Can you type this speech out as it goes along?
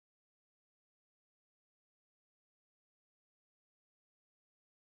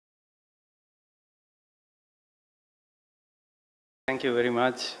Thank you very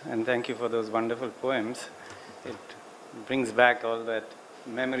much, and thank you for those wonderful poems. It brings back all that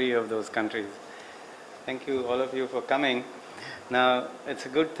memory of those countries. Thank you, all of you, for coming. Now, it's a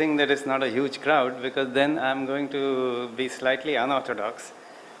good thing that it's not a huge crowd, because then I'm going to be slightly unorthodox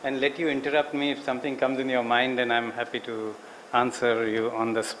and let you interrupt me if something comes in your mind, and I'm happy to answer you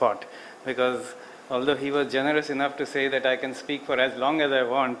on the spot. Because although he was generous enough to say that I can speak for as long as I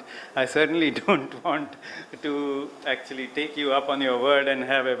want, I certainly don't want to actually take you up on your word and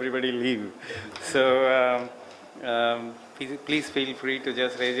have everybody leave. So please feel free to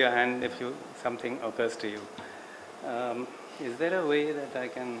just raise your hand if something occurs to you. Is there a way that I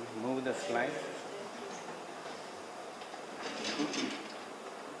can move the slide?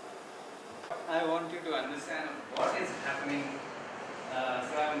 I want you to understand what is happening.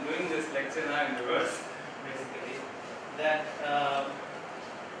 So I'm doing this lecture now in reverse, basically. That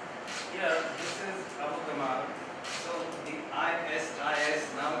here, this is Abu Bakr. So the ISIS,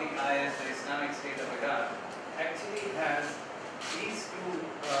 now the IS, the Islamic State of Iraq, actually has these two.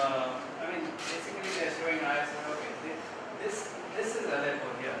 Basically they're showing IS. Okay, this is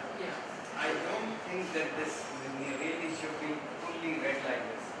Aleppo here. Yeah. I don't think that this really should be fully read like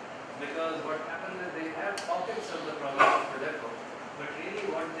this, because what happens is they have pockets of the province of Aleppo. But really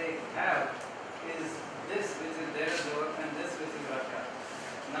what they have is this, which is their door, and this, which is Raqqa.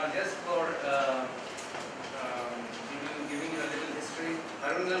 Now just for giving you a little history,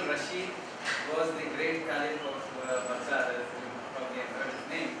 Harun al-Rashid was the great Caliph of Baghdad, as you probably have heard his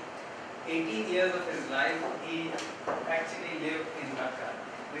name. 18 years of his life he actually lived in Raqqa.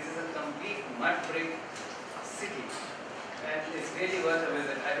 This is a complete mud brick city, and it's really worth a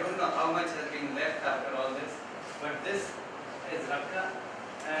visit. I don't know how much has been left after all this, but this is Raqqa,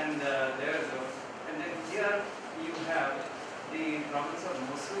 and there is and then here you have the province of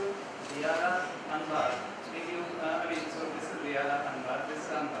Mosul, Diyala, Anbar. So this is Diyala, Anbar, this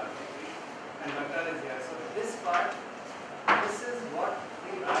is Anbar, and Raqqa is here. So this part, this is what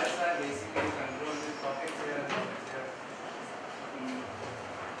the ISI basically controls, the pockets here and pockets here.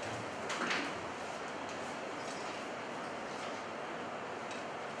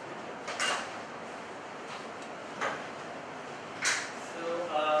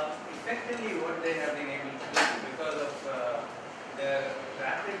 Effectively what they have been able to do, because of their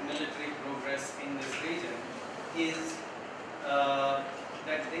rapid military progress in this region, is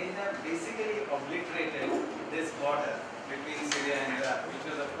that they have basically obliterated this border between Syria and Iraq, which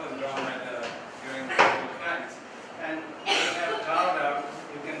was of course drawn during the Civil Times. And they have carved out,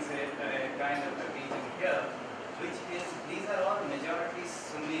 you can say, a kind of a region here, which is, these are all majority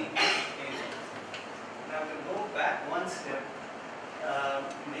Sunni areas. Now to go back one step,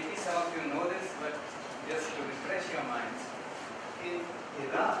 maybe some of you know this, but just to refresh your minds, in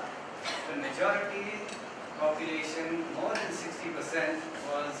Iraq, the majority population, more than 60%,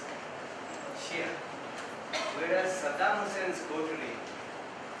 was Shia, whereas Saddam Hussein's coterie,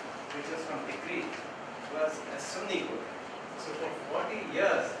 which was from Tikrit, was a Sunni coterie. So for 40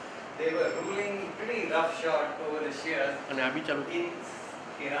 years, they were ruling pretty roughshod over the Shias in Iraq.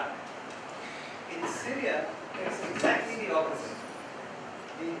 In Syria, it's exactly the opposite.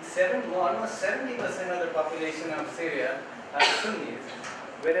 Almost 70% of the population of Syria are Sunnis,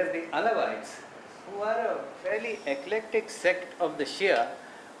 whereas the Alawites, who are a fairly eclectic sect of the Shia,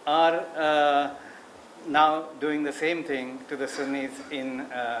 are now doing the same thing to the Sunnis in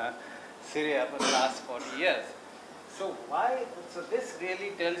Syria for the last 40 years. So this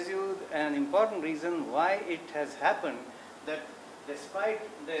really tells you an important reason why it has happened, that despite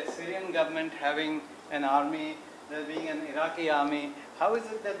the Syrian government having an army, there being an Iraqi army, how is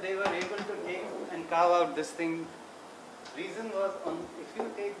it that they were able to take and carve out this thing? Reason was, if you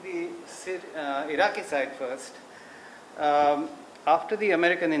take the Iraqi side first, after the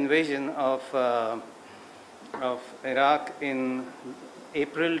American invasion of Iraq in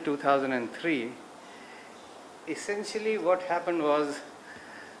April 2003, essentially what happened was,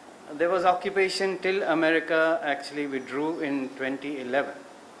 there was occupation till America actually withdrew in 2011.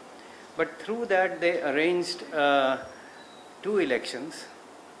 But through that they arranged 2 elections.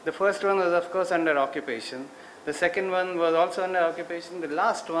 The first one was of course under occupation. The second one was also under occupation. The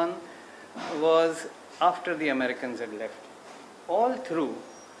last one was after the Americans had left. All through,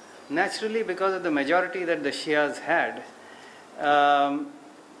 naturally because of the majority that the Shias had,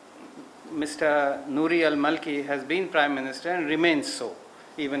 Mr. Nouri al-Malki has been Prime Minister and remains so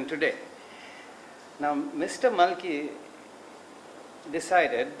even today. Now Mr. Malki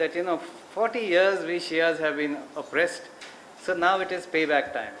decided that 40 years we Shias have been oppressed, so now it is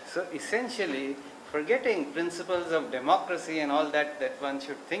payback time. So essentially, forgetting principles of democracy and all that one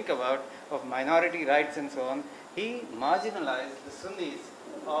should think about, of minority rights and so on, he marginalized the Sunnis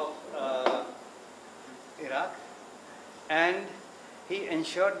of Iraq, and he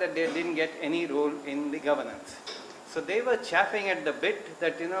ensured that they didn't get any role in the governance. So they were chaffing at the bit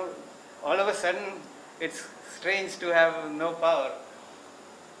that, all of a sudden it's strange to have no power.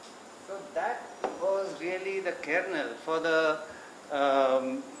 So that was really the kernel for the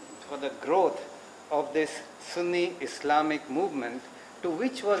growth of this Sunni Islamic movement, to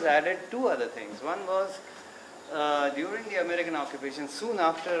which was added two other things. One was during the American occupation, soon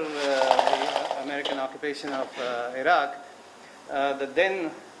after the American occupation of Iraq, the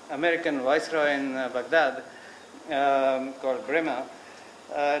then American viceroy in Baghdad, called Bremer,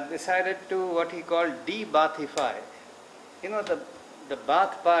 decided to what he called de-Baathify. The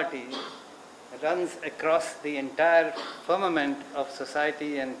Baath party runs across the entire firmament of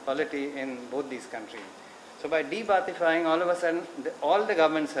society and polity in both these countries. So by de-Baathifying, all of a sudden, all the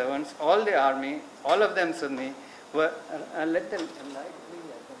government servants, all the army, all of them Sunni, were, let the light please,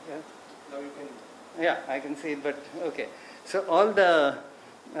 yeah. Now you can... Yeah, I can see it, but okay. So all the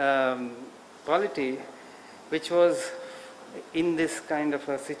polity, which was in this kind of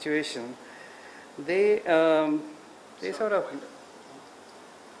a situation, they sort of,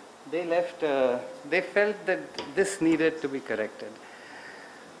 they felt that this needed to be corrected.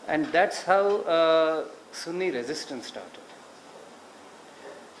 And that's how Sunni resistance started.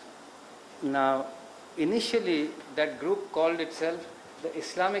 Now, initially, that group called itself the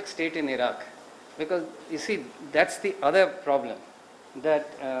Islamic State in Iraq, because you see, that's the other problem. That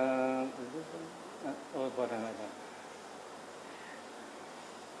what am I done?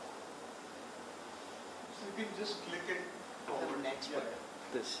 So you can just click it forward. Next Yeah. one.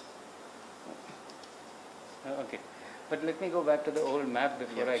 This. Okay, but let me go back to the old map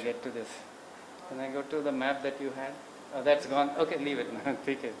before I get to this. Can I go to the map that you had? Oh, that's gone. Okay, leave it now.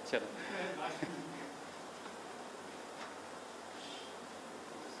 Take it. Chalo.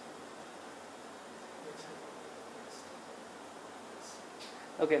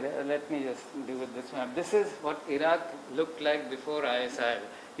 Okay, let me just do with this map. This is what Iraq looked like before ISIL.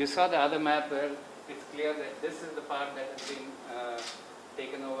 You saw the other map where it's clear that this is the part that has been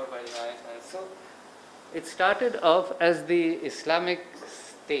taken over by ISIL. So it started off as the Islamic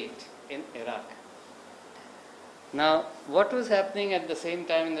State in Iraq. Now, what was happening at the same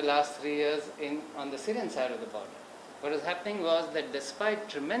time in the last 3 years on the Syrian side of the border? What was happening was that despite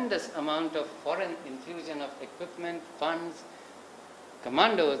tremendous amount of foreign infusion of equipment, funds,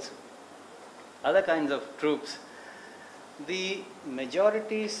 commandos, other kinds of troops, the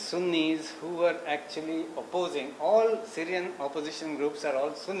majority Sunnis who were actually opposing, all Syrian opposition groups are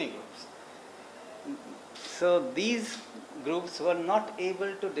all Sunni groups. So these groups were not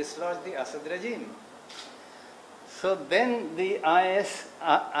able to dislodge the Assad regime. So then the ISI,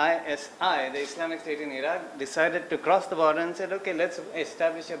 the Islamic State in Iraq, decided to cross the border and said, okay, let's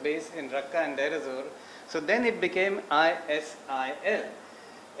establish a base in Raqqa and Deir ez-Zor. So then it became ISIL,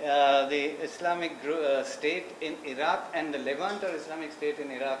 the Islamic State in Iraq and the Levant, or Islamic State in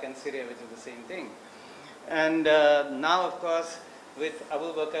Iraq and Syria, which is the same thing. And now, of course, with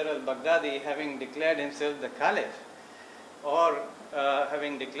Abu Bakr al-Baghdadi having declared himself the Caliph, or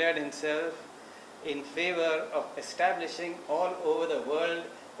having declared himself in favor of establishing all over the world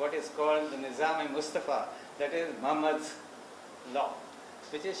what is called the Nizam-e-Mustafa, that is Muhammad's law,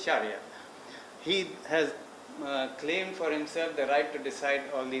 which is Sharia. He has claimed for himself the right to decide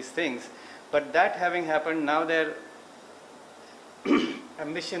all these things, but that having happened, now their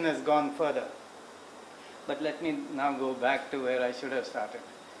ambition has gone further. But let me now go back to where I should have started.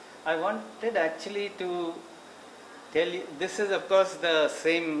 I wanted actually to tell you, this is of course the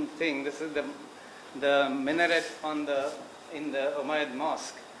same thing. This is the minaret in the Umayyad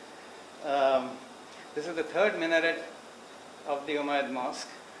Mosque. This is the third minaret of the Umayyad Mosque,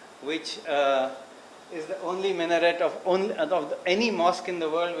 which is the only minaret of any mosque in the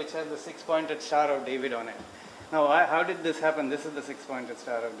world which has the six-pointed Star of David on it. Now, how did this happen? This is the six-pointed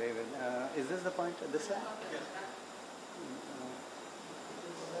Star of David. Is this the point? This side? Yes.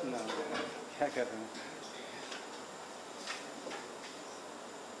 No. क्या कर रहे हैं?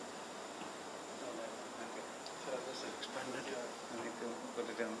 So I'll just expand it. I need to put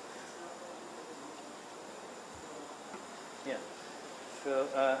it down. Yeah. So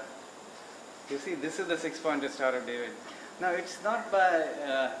you see, this is the six-pointed Star of David. Now, it's not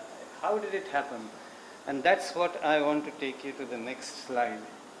by how did it happen, and that's what I want to take you to the next slide.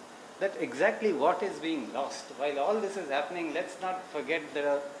 That exactly what is being lost. While all this is happening, let's not forget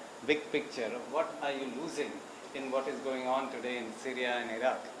the big picture of what are you losing in what is going on today in Syria and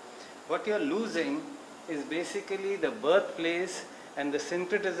Iraq. What you're losing is basically the birthplace and the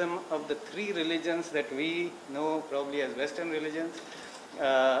syncretism of the three religions that we know probably as Western religions,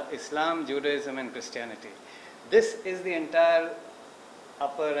 Islam, Judaism and Christianity. This is the entire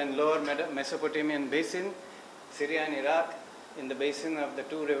upper and lower Mesopotamian basin, Syria and Iraq, in the basin of the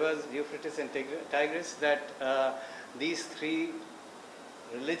two rivers, Euphrates and Tigris, that these three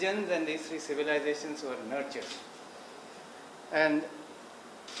religions and these three civilizations were nurtured. And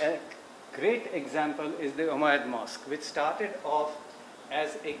a great example is the Umayyad Mosque, which started off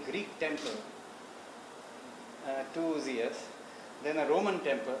as a Greek temple to Zeus, then a Roman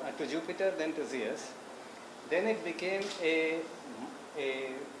temple to Jupiter, then to Zeus. Then it became a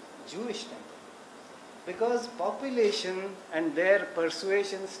Jewish temple, because population and their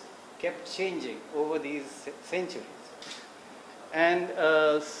persuasions kept changing over these centuries. And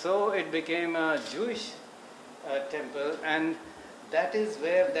so it became a Jewish temple, and that is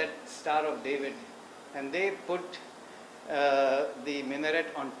where that Star of David, and they put the minaret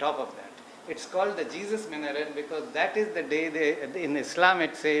on top of that. It's called the Jesus minaret because that is the day in Islam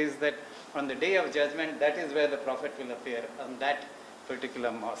it says that on the day of judgment, that is where the Prophet will appear, on that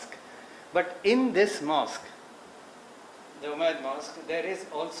particular mosque. But in this mosque, the Umayyad Mosque, there is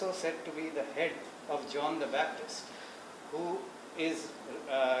also said to be the head of John the Baptist, who is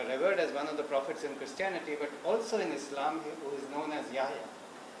revered as one of the prophets in Christianity, but also in Islam, who is known as Yahya.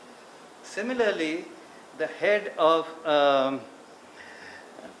 Similarly, the head of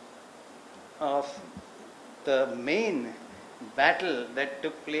the main battle that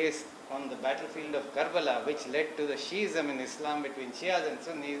took place on the battlefield of Karbala, which led to the Shiism in Islam between Shias and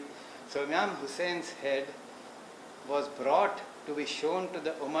Sunnis. So Imam Hussein's head was brought to be shown to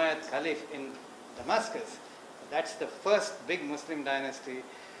the Umayyad Caliph in Damascus. That's the first big Muslim dynasty,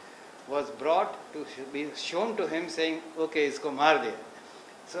 was brought to be shown to him saying, okay, isko maar diya.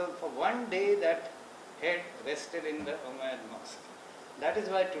 So for one day that head rested in the Umayyad Mosque. That is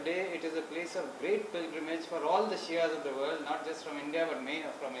why today it is a place of great pilgrimage for all the Shias of the world, not just from India but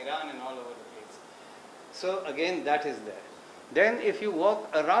from Iran and all over the place. So again, that is there. Then if you walk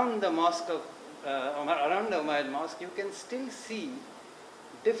around the mosque of, around the Umayyad Mosque, you can still see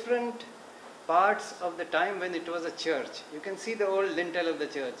different parts of the time when it was a church. You can see the old lintel of the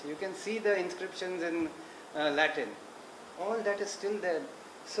church. You can see the inscriptions in Latin. All that is still there.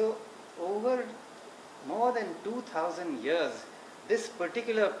 So over more than 2,000 years, this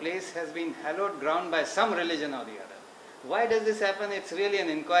particular place has been hallowed ground by some religion or the other. Why does this happen? It's really an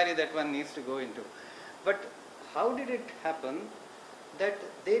inquiry that one needs to go into. But how did it happen that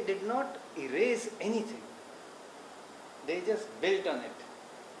they did not erase anything? They just built on it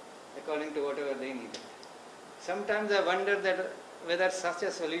according to whatever they needed. Sometimes I wonder that whether such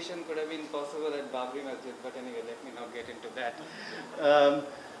a solution could have been possible at Babri Masjid, but anyway, let me not get into that.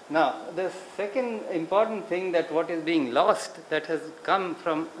 Now, the second important thing that what is being lost that has come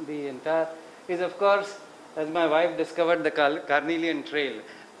from the entire is, of course, as my wife discovered, the carnelian trail.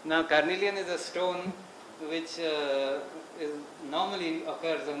 Now, carnelian is a stone which normally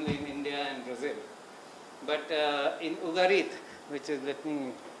occurs only in India and Brazil. But in Ugarit, which is, let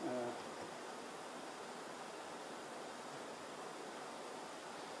me...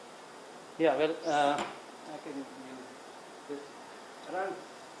 yeah, well, I can use this. Around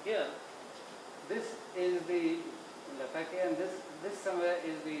here, this is the Latakia, and this somewhere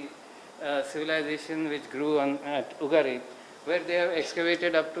is the civilization which grew on at Ugarit, where they have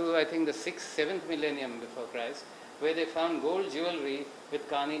excavated up to, I think, the 6th, 7th millennium before Christ, where they found gold jewelry with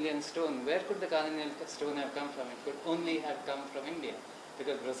carnelian stone. Where could the carnelian stone have come from? It could only have come from India,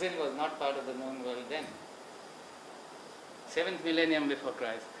 because Brazil was not part of the known world then. 7th millennium before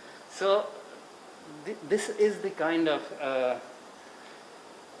Christ. So, this is the kind of,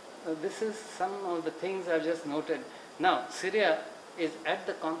 this is some of the things I've just noted. Now, Syria is at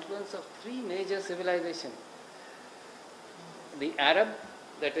the confluence of three major civilizations. The Arab,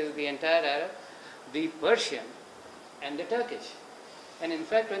 that is the entire Arab, the Persian, and the Turkish. And in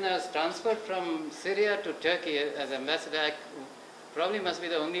fact, when I was transferred from Syria to Turkey as ambassador, I probably must be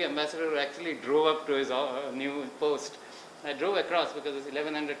the only ambassador who actually drove up to his new post. I drove across because it's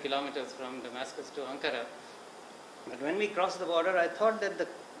 1100 kilometers from Damascus to Ankara. But when we crossed the border, I thought that the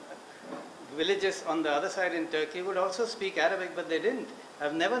villages on the other side in Turkey would also speak Arabic, but they didn't.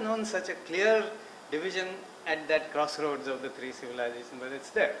 I've never known such a clear division at that crossroads of the three civilizations, but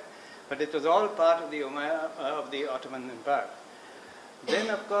it's there. But it was all part of the Ottoman Empire. Then,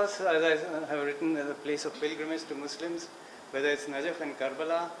 of course, as I have written, as a place of pilgrimage to Muslims, whether it's Najaf and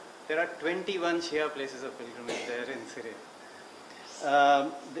Karbala, there are 21 Shia places of pilgrimage there in Syria.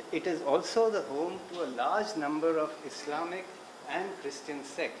 It is also the home to a large number of Islamic and Christian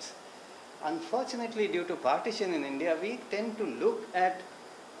sects. Unfortunately, due to partition in India, we tend to look at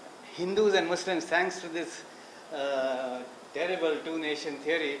Hindus and Muslims, thanks to this terrible two-nation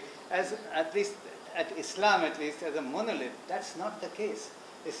theory, as at least at Islam at least as a monolith. That's not the case.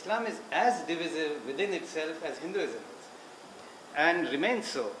 Islam is as divisive within itself as Hinduism is, and remains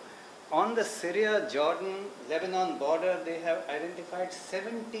so. On the Syria, Jordan, Lebanon border, they have identified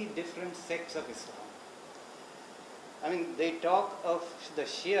 70 different sects of Islam. I mean, they talk of the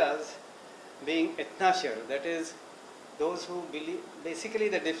Shias being ethnashar, that is, those who believe, basically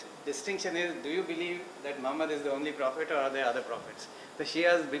the distinction is, do you believe that Muhammad is the only prophet or are there other prophets? The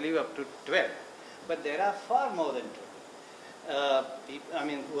Shias believe up to 12, but there are far more than 12. I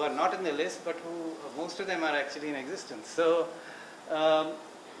mean, who are not in the list, but who, most of them are actually in existence. So,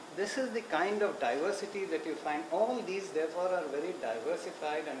 this is the kind of diversity that you find. All these, therefore, are very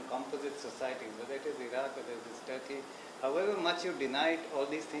diversified and composite societies, whether it is Iraq, whether it is Turkey. However much you deny it, all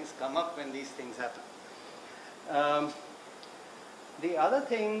these things come up when these things happen. The other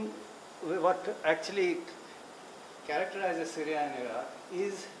thing, what actually characterizes Syria and Iraq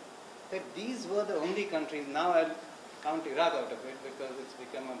is that these were the only countries. Now I'll count Iraq out of it because it's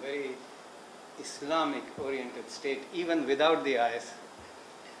become a very Islamic-oriented state, even without the IS.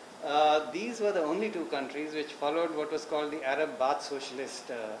 These were the only two countries which followed what was called the Arab Baath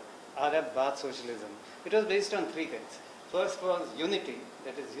Socialism. It was based on three things. First was unity,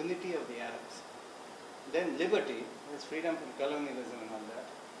 that is unity of the Arabs. Then liberty, that is freedom from colonialism and all that,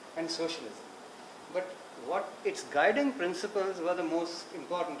 and socialism. But what its guiding principles were the most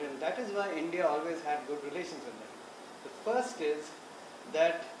important, and that is why India always had good relations with them. The first is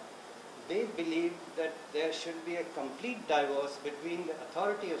that they believed that there should be a complete divorce between the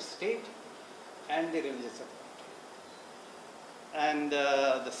authority of state and the religious authority. And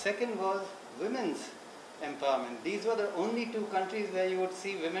the second was women's empowerment. These were the only two countries where you would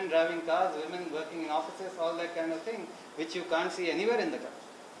see women driving cars, women working in offices, all that kind of thing, which you can't see anywhere in the country.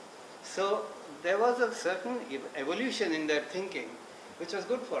 So there was a certain evolution in their thinking, which was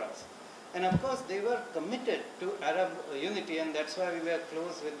good for us. And of course, they were committed to Arab unity, and that's why we were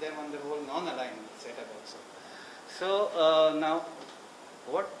close with them on the whole non-aligned setup also. So now,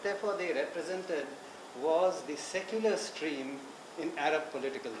 what therefore they represented was the secular stream in Arab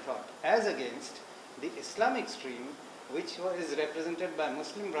political thought, as against the Islamic stream, which is represented by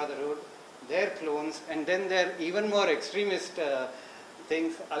Muslim Brotherhood, their clones, and then their even more extremist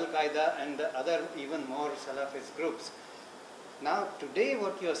things, Al-Qaeda and the other even more Salafist groups. Now, today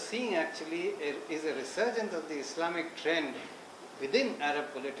what you are seeing actually is a resurgence of the Islamic trend within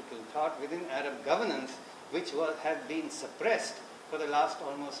Arab political thought, within Arab governance, which have been suppressed for the last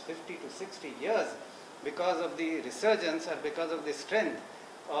almost 50 to 60 years because of the resurgence or because of the strength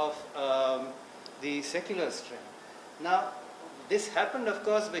of the secular strength. Now, this happened, of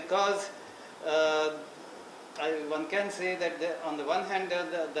course, because one can say that on the one hand,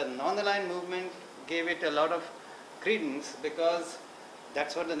 the non-aligned movement gave it a lot of credence because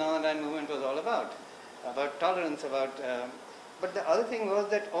that's what the non-aligned movement was all about tolerance, but the other thing was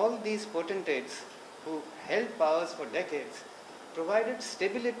that all these potentates who held powers for decades provided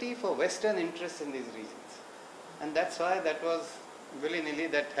stability for Western interests in these regions. And that's why that was willy-nilly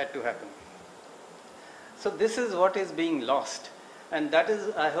that had to happen. So this is what is being lost. And that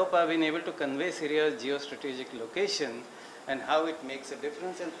is, I hope I've been able to convey Syria's geostrategic location and how it makes a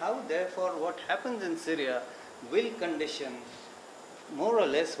difference, and how therefore what happens in Syria will condition more or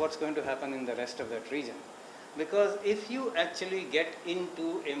less what's going to happen in the rest of that region. Because if you actually get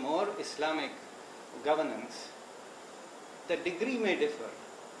into a more Islamic governance, the degree may differ,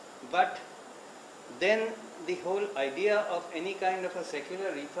 but then the whole idea of any kind of a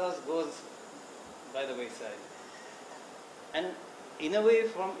secular ethos goes by the wayside. And in a way,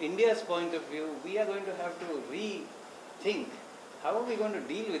 from India's point of view, we are going to have to rethink how are we going to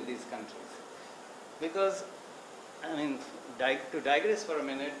deal with these countries. Because, I mean, to digress for a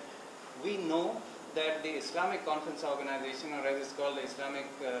minute, we know that the Islamic Conference Organization, or as it's called, the Islamic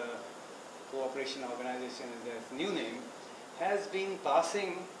Cooperation Organization is their new name, has been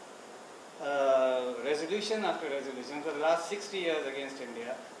passing resolution after resolution for the last 60 years against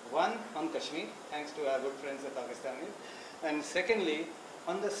India. One, on Kashmir, thanks to our good friends the Pakistanis, and secondly,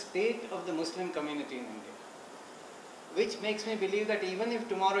 on the state of the Muslim community in India, which makes me believe that even if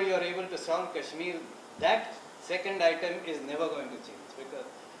tomorrow you are able to solve Kashmir, that second item is never going to change. Because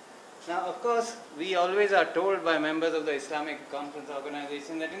now, of course, we always are told by members of the Islamic Conference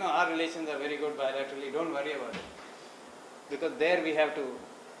Organization that, our relations are very good bilaterally, don't worry about it. Because there we have to,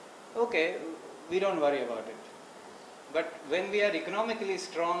 okay, we don't worry about it. But when we are economically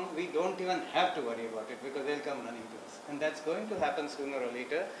strong, we don't even have to worry about it because they'll come running to us. And that's going to happen sooner or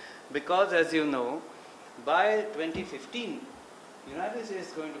later because, as you know, by 2015, United States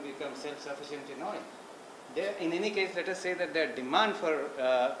is going to become self-sufficient in oil. In any case, let us say that their demand for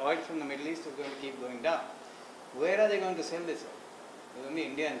oil from the Middle East is going to keep going down. Where are they going to sell this oil? There's only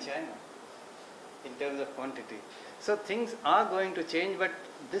India and China in terms of quantity. So things are going to change, but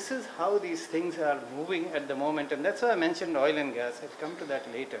this is how these things are moving at the moment, and that's why I mentioned oil and gas. I'll come to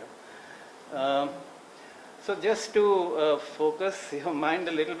that later. So just to focus your mind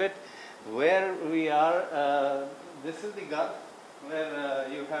a little bit, where we are, this is the Gulf, where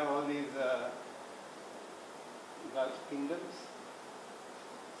you have all these Gulf kingdoms,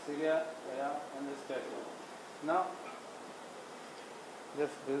 Syria, Iraq, and this Turkey. Now,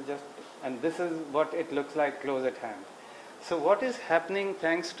 and this is what it looks like close at hand. So what is happening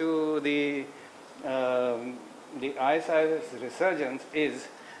thanks to the ISIS resurgence is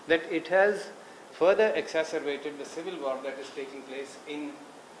that it has further exacerbated the civil war that is taking place in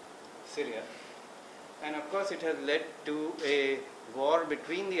Syria. And of course it has led to a war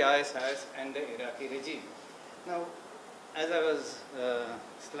between the ISIS and the Iraqi regime. Now, as I was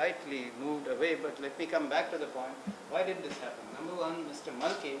slightly moved away, but let me come back to the point. Why did this happen? Number one, Mr.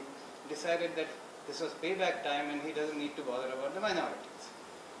 Malki decided that this was payback time and he doesn't need to bother about the minorities.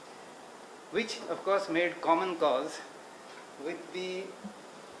 Which, of course, made common cause with the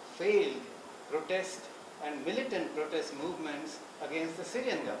failed protest and militant protest movements against the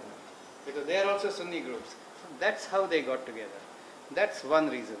Syrian government. Because they are also Sunni groups. So that's how they got together. That's one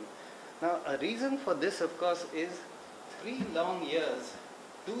reason. Now, a reason for this, of course, is 3 long years,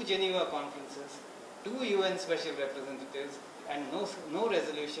 2 Geneva conferences, 2 UN special representatives, and no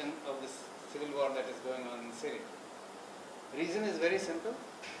resolution of this civil war that is going on in Syria. Reason is very simple.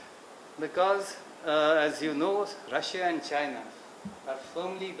 Because, as you know, Russia and China are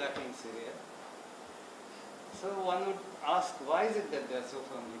firmly backing Syria. So one would ask, why is it that they are so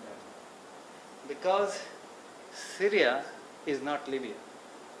firmly backing? Because Syria is not Libya.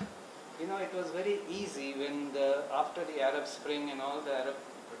 You know, it was very easy when after the Arab Spring and all the Arab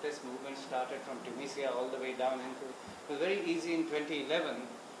protest movement started from Tunisia all the way down into, it was very easy in 2011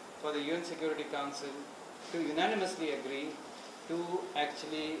 for the UN Security Council to unanimously agree to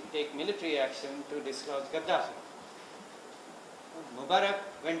actually take military action to dislodge Gaddafi. Mubarak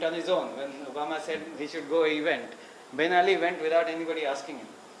went on his own. When Obama said he should go, he went. Ben Ali went without anybody asking him,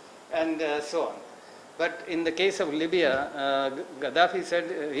 and so on. But in the case of Libya, Gaddafi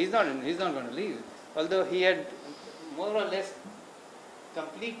said he's not going to leave, although he had more or less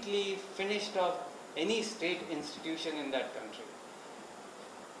completely finished off any state institution in that country.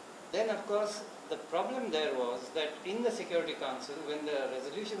 Then, of course, the problem there was that in the Security Council, when the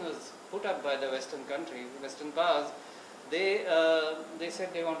resolution was put up by the Western countries, Western powers, they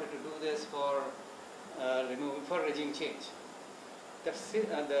said they wanted to do this for regime change.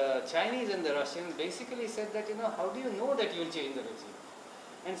 The Chinese and the Russians basically said that, how do you know that you will change the regime?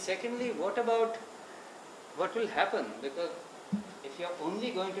 And secondly, what will happen? Because if you are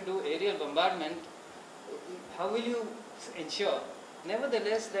only going to do aerial bombardment, how will you ensure?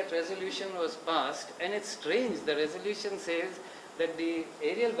 Nevertheless, that resolution was passed, and it's strange. The resolution says that the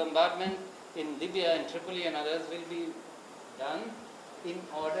aerial bombardment in Libya and Tripoli and others will be done in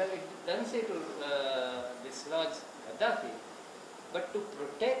order, it doesn't say to dislodge Gaddafi, but to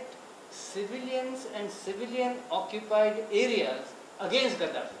protect civilians and civilian occupied areas against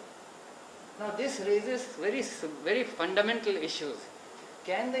Gaddafi. Now this raises very fundamental issues.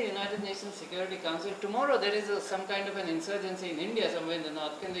 Can the United Nations Security Council, tomorrow there is some kind of an insurgency in India somewhere in the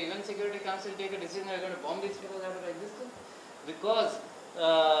north, can the UN Security Council take a decision they're going to bomb these people out of existence? Because,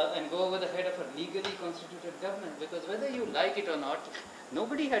 and go over the head of a legally constituted government, because whether you like it or not,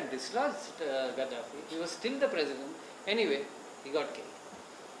 nobody had dislodged Gaddafi, he was still the president. Anyway, he got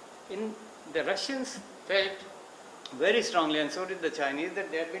killed. The Russians felt very strongly, and so did the Chinese,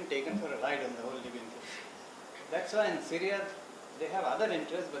 that they had been taken for a ride on the whole Libyan case. That's why in Syria, they have other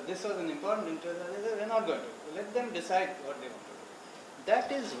interests, but this was an important interest, and they said, we're not going to. Let them decide what they want to do.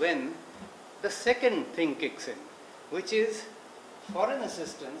 That is when the second thing kicks in, which is foreign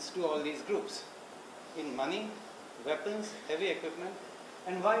assistance to all these groups in money, weapons, heavy equipment,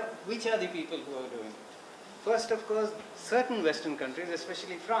 and which are the people who are doing it? First, of course, certain Western countries,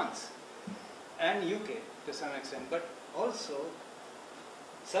 especially France and UK to some extent, but also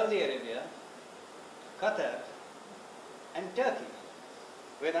Saudi Arabia, Qatar, and Turkey.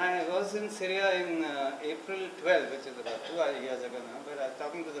 When I was in Syria in April 12, which is about 2 years ago now, but I was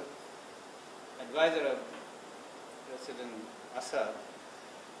talking to the advisor of President Assad,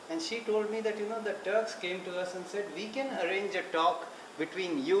 And she told me that, the Turks came to us and said, we can arrange a talk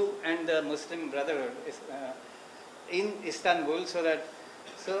between you and the Muslim Brotherhood in Istanbul,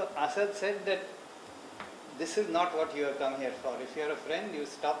 so Assad said that this is not what you have come here for. If you are a friend, you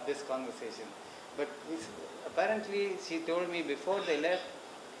stop this conversation. But apparently, she told me before they left,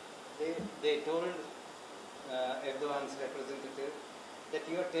 they told Erdogan's representative that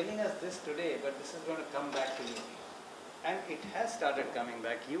you are telling us this today, but this is going to come back to you. And it has started coming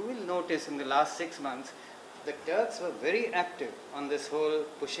back. You will notice in the last 6 months, the Turks were very active on this whole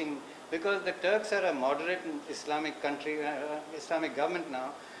pushing, because the Turks are a moderate Islamic country, Islamic government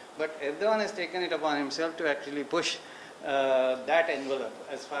now, but Erdogan has taken it upon himself to actually push that envelope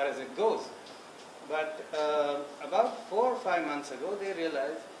as far as it goes. But about 4 or 5 months ago, they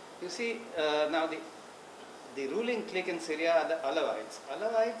realized, you see, now the ruling clique in Syria are the Alawites.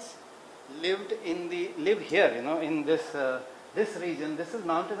 Alawites live here, in this region. This is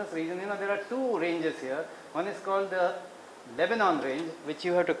mountainous region. There are 2 ranges here. One is called the Lebanon range, which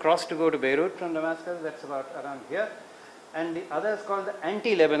you have to cross to go to Beirut from Damascus. That's about around here. And the other is called the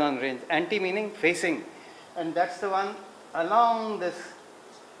anti-Lebanon range. Anti meaning facing. And that's the one along this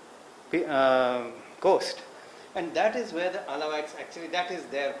coast. And that is where the Alawites, actually, that is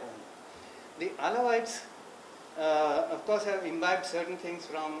their home. The Alawites, of course, have imbibed certain things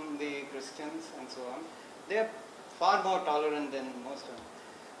from the Christians and so on. They are far more tolerant than most of them.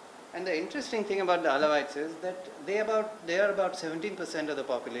 And the interesting thing about the Alawites is that they are about 17% of the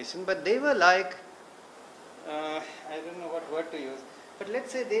population, but they were like, I don't know what word to use, but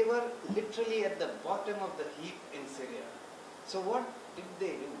let's say they were literally at the bottom of the heap in Syria. So what did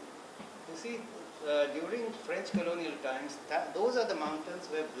they do? You see, during French colonial times, those are the mountains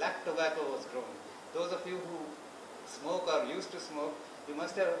where black tobacco was grown. Those of you who smoke or used to smoke, you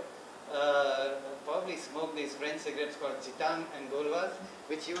must have probably smoked these French cigarettes called Gitan and Gauloise,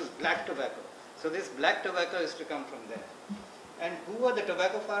 which use black tobacco. So this black tobacco is to come from there. And who were the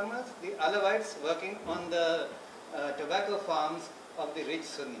tobacco farmers? The Alawites working on the tobacco farms of the rich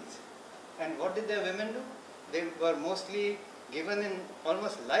Sunnis. And what did their women do? They were mostly given in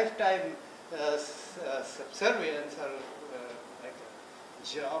almost lifetime subservience or like a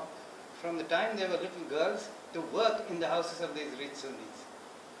job from the time they were little girls to work in the houses of these rich Sunnis.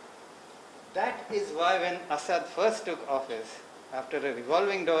 That is why when Assad first took office, after a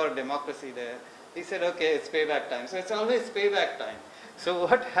revolving door democracy there, he said, okay, it's payback time. So it's always payback time. So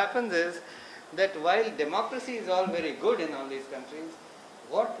what happens is that while democracy is all very good in all these countries,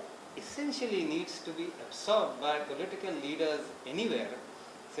 what essentially needs to be absorbed by political leaders anywhere,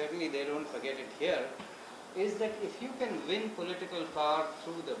 certainly they don't forget it here, is that if you can win political power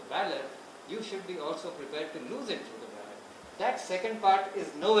through the ballot, you should be also prepared to lose it through the ballot. That second part is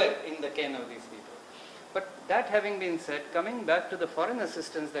nowhere in the ken of these people. But that having been said, coming back to the foreign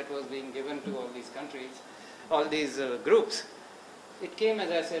assistance that was being given to all these countries, all these groups, it came,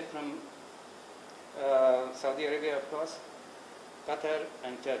 as I said, from Saudi Arabia, of course, Qatar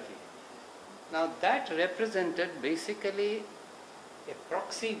and Turkey. Now that represented basically a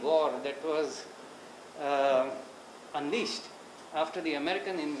proxy war that was unleashed after the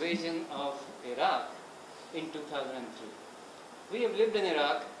American invasion of Iraq in 2003. We have lived in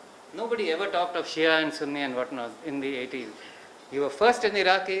Iraq. Nobody ever talked of Shia and Sunni and whatnot in the 80s. You were first an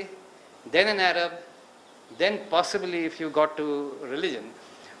Iraqi, then an Arab, then possibly if you got to religion,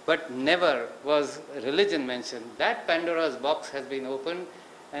 but never was religion mentioned. That Pandora's box has been opened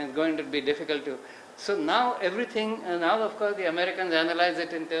and it's going to be difficult to... So now everything, now of course the Americans analyze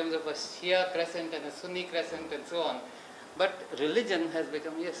it in terms of a Shia crescent and a Sunni crescent and so on. But religion has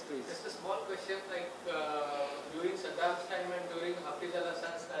become, yes please. Just a small question, like during Saddam's time and during Hafiz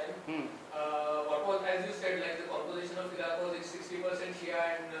al-Assad's time, what was, as you said, like the composition of Iraq was 60% Shia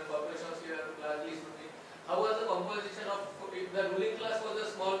and the population of Shia largely Sunni. How was the composition of, the ruling class was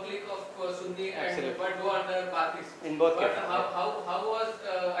a small clique of Sunni and but no other parties. In both but cases. How was,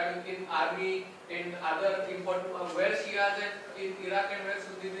 I mean, in army, in other important, where Shias and in Iraq and where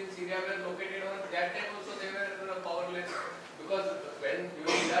Sunnis in Syria were located on that time also they were powerless. Because when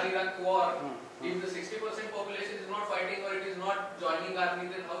during Iraq war, if the 60% population is not fighting or it is not joining army,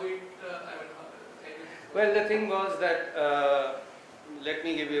 then how it, Well, the thing was that, let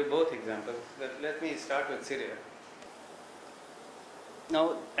me give you both examples. Let me start with Syria.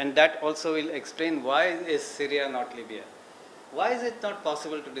 Now, and that also will explain why is Syria not Libya. Why is it not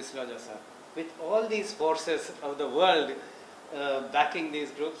possible to dislodge Assad? With all these forces of the world backing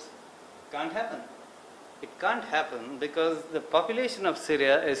these groups, can't happen. It can't happen because the population of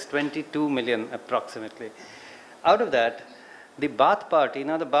Syria is 22 million approximately. Out of that, the Baath Party,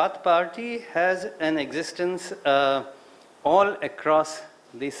 now the Baath Party has an existence all across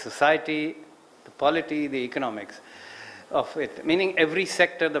the society, the polity, the economics of it, meaning every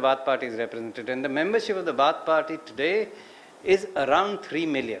sector the Baath Party is represented. And the membership of the Baath Party today is around 3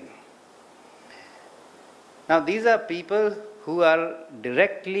 million. Now, these are people who are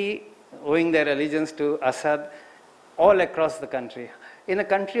directly owing their allegiance to Assad all across the country. In a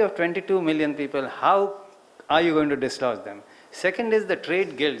country of 22 million people, how are you going to dislodge them? Second is the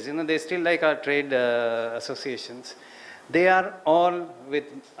trade guilds. They still like our trade associations. They are all with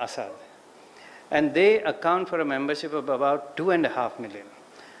Assad. And they account for a membership of about 2.5 million.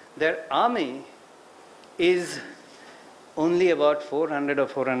 Their army is only about 400 or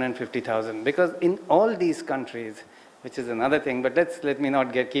 450,000, because in all these countries, which is another thing, but let me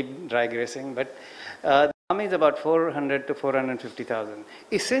not keep digressing, but the army is about 400 to 450,000,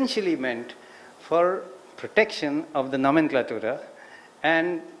 essentially meant for protection of the nomenclatura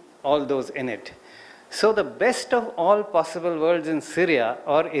and all those in it. So the best of all possible worlds in Syria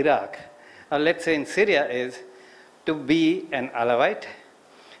or Iraq, or let's say in Syria, is to be an Alawite,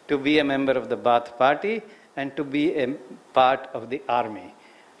 to be a member of the Baath Party, and to be a part of the army.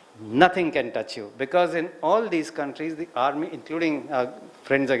 Nothing can touch you, because in all these countries, the army, including our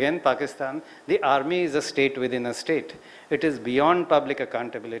friends again, Pakistan, the army is a state within a state. It is beyond public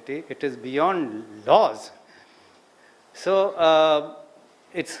accountability. It is beyond laws. So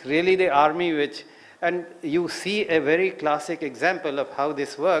it's really the army which, and you see a very classic example of how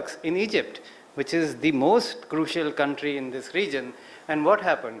this works in Egypt, which is the most crucial country in this region. And what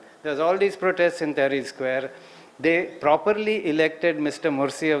happened? There's all these protests in Tahrir Square. They properly elected Mr.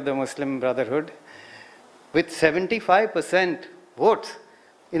 Morsi of the Muslim Brotherhood with 75% votes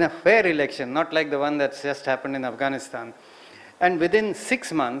in a fair election, not like the one that's just happened in Afghanistan. And within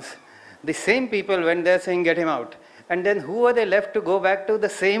 6 months, the same people went there saying, get him out. And then who are they left to go back to? The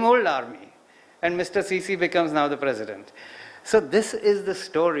same old army. And Mr. Sisi becomes now the president. So this is the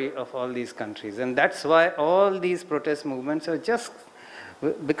story of all these countries. And that's why all these protest movements are just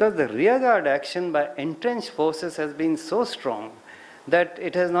because the rearguard action by entrenched forces has been so strong that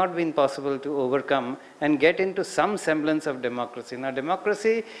it has not been possible to overcome and get into some semblance of democracy. Now,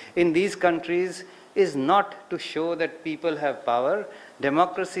 democracy in these countries is not to show that people have power.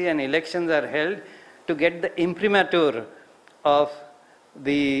 Democracy and elections are held to get the imprimatur of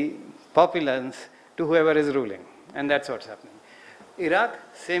the populace to whoever is ruling. And that's what's happening. Iraq,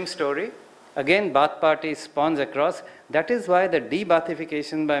 same story. Again, Baath Party spawns across. That is why the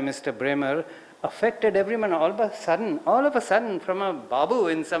de-Baathification by Mr. Bremer affected everyone all of a sudden, from a babu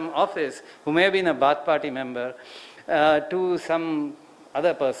in some office who may have been a Baath Party member to some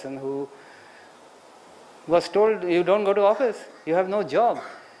other person who was told, you don't go to office, you have no job.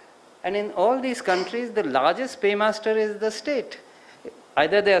 And in all these countries, the largest paymaster is the state.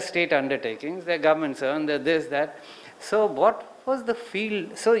 Either they are state undertakings, they are government servants, they are this, that. So what was the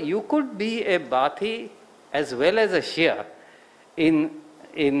field? So you could be a Baathi as well as a Shia in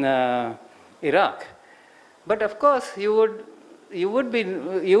Iraq. But of course, you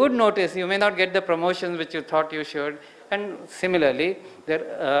would notice, you may not get the promotions which you thought you should. And similarly,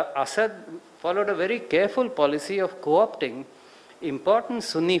 Assad followed a very careful policy of co-opting important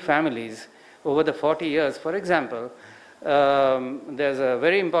Sunni families over the 40 years. For example, there's a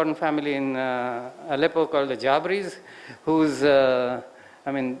very important family in Aleppo called the Jabris, whose,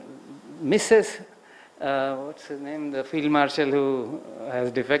 Mrs. What's his name? The field marshal who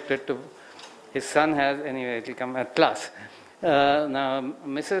has defected to, his son has, anyway, it will come at Tlas. Now,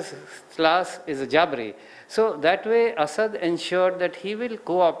 Mrs. Tlas is a Jabri. So that way, Assad ensured that he will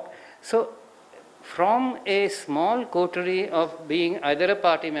co-opt. So from a small coterie of being either a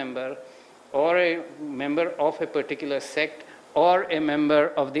party member or a member of a particular sect or a member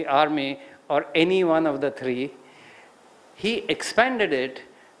of the army or any one of the three, he expanded it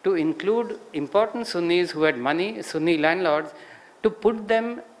to include important Sunnis who had money, Sunni landlords, to put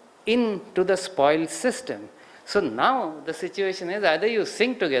them into the spoils system. So now the situation is either you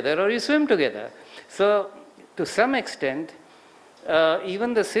sink together or you swim together. So to some extent,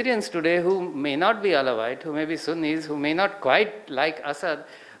 even the Syrians today who may not be Alawite, who may be Sunnis, who may not quite like Assad,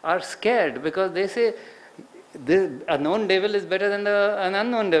 are scared because they say a known devil is better than an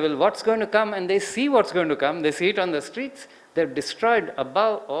unknown devil. What's going to come? And they see what's going to come. They see it on the streets. They've destroyed.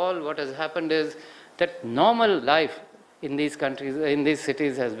 Above all, what has happened is that normal life in these countries, in these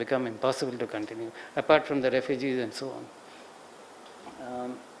cities, has become impossible to continue, apart from the refugees and so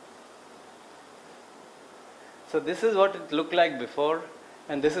on. So this is what it looked like before,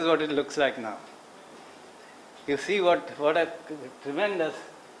 and this is what it looks like now. You see what a tremendous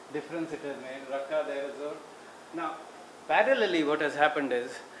difference it has made. Raqqa, there is Zor. Now, parallelly, what has happened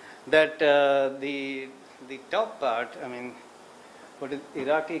is that the top part, what is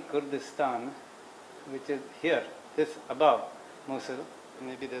Iraqi Kurdistan, which is here, this above Mosul.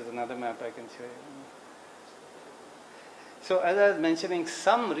 Maybe there's another map I can show you. So as I was mentioning,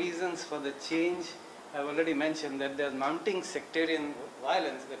 some reasons for the change, I've already mentioned that there's mounting sectarian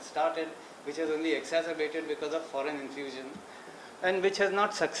violence that started, which has only exacerbated because of foreign infusion, and which has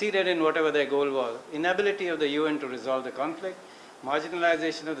not succeeded in whatever their goal was. Inability of the UN to resolve the conflict,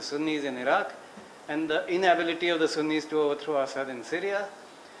 marginalization of the Sunnis in Iraq, and the inability of the Sunnis to overthrow Assad in Syria.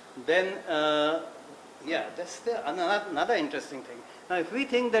 Then, yeah, that's another interesting thing. Now, if we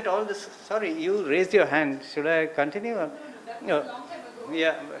think that all this, sorry, you raised your hand. Should I continue? Or? No, that was a long time ago.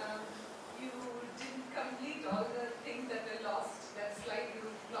 Yeah. You didn't complete all the things that were lost. That slide you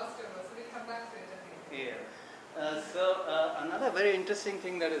lost over. So we'll come back to it, I think. Yeah. So another very interesting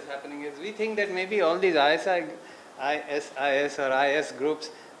thing that is happening is we think that maybe all these ISIS or IS groups,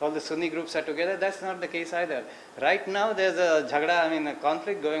 all the Sunni groups are together. That's not the case either. Right now there's a jhagda, a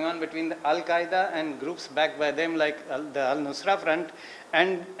conflict going on between the Al-Qaeda and groups backed by them like the Al-Nusra Front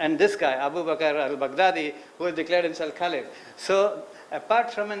and this guy, Abu Bakr al-Baghdadi, who has declared himself Caliph. So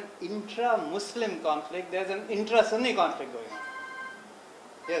apart from an intra-Muslim conflict, there's an intra-Sunni conflict going on.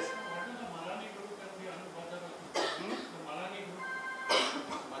 Yes? What is the Malani group and the Al-Baghdadi group? The Malani group.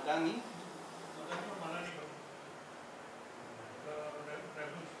 Madani? Malani group. The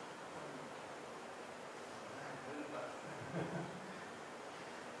rebels.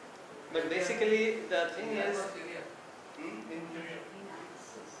 But basically the thing is,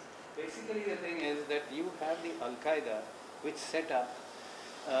 basically the thing is that you have the Al-Qaeda which set up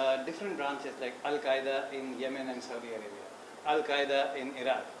different branches like Al-Qaeda in Yemen and Saudi Arabia, Al-Qaeda in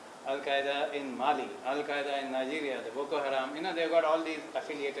Iraq, Al-Qaeda in Mali, Al-Qaeda in Nigeria, the Boko Haram, they've got all these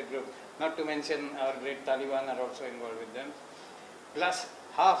affiliated groups, not to mention our great Taliban are also involved with them, plus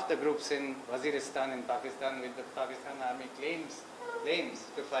half the groups in Waziristan in Pakistan, with the Pakistan army claims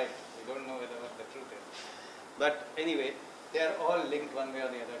to fight. We don't know what the truth is. But anyway, they are all linked one way or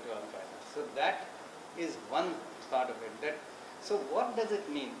the other to Al-Qaeda. So that is one part of it. So what does it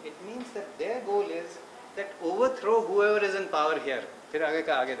mean? It means that their goal is that overthrow whoever is in power here. फिर आगे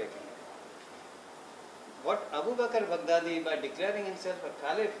का आगे देखेंगे. What Abu Bakr al-Baghdadi, by declaring himself a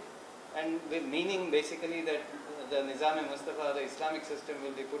caliph, and with meaning basically that the Nizam-e-Mustafa, the Islamic system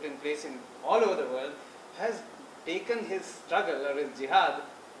will be put in place in all over the world, has taken his struggle or his jihad,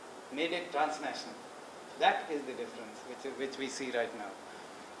 made it transnational. That is the difference which we see right now.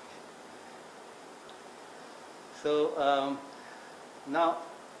 So now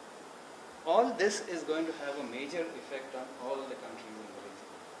all this is going to have a major effect on all the countries in the region.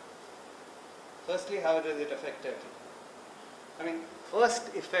 Firstly, how does it affect Turkey?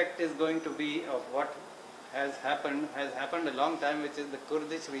 First effect is going to be of what has happened a long time, which is the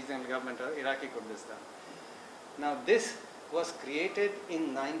Kurdish regional government or Iraqi Kurdistan. Now this was created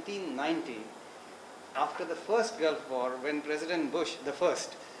in 1990 after the first Gulf War, when President Bush, the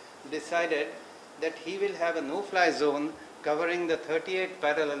first, decided that he will have a no-fly zone covering the 38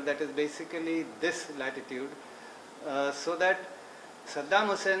 parallel, that is basically this latitude, so that Saddam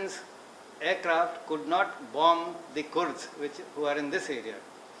Hussein's aircraft could not bomb the Kurds who are in this area.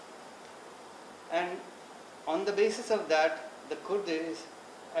 And on the basis of that, the Kurds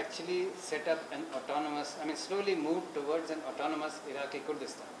actually set up an autonomous, slowly moved towards an autonomous Iraqi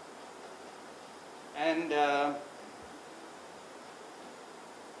Kurdistan. And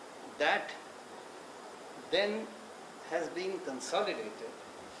that then has been consolidated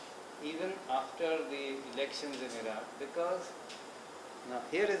even after the elections in Iraq, because now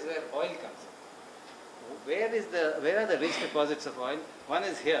here is where oil comes in. Where are the rich deposits of oil? One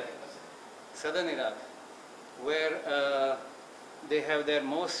is here, southern Iraq, where they have their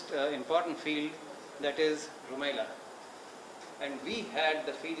most important field, that is Rumaila. And we had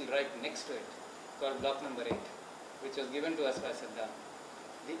the field right next to it, called block number 8, which was given to us by Saddam.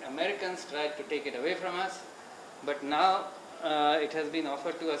 The Americans tried to take it away from us, but now it has been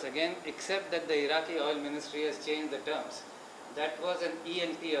offered to us again, except that the Iraqi oil ministry has changed the terms. That was an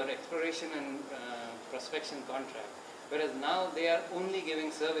ELP, or exploration and prospection contract, whereas now they are only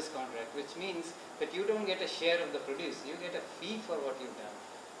giving service contract, which means that you don't get a share of the produce, you get a fee for what you've done.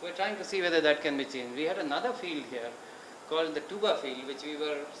 We're trying to see whether that can be changed. We had another field here called the Tuba field, which we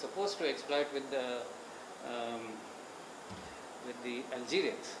were supposed to exploit with the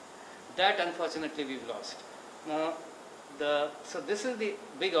Algerians. That unfortunately we've lost. Now, so this is the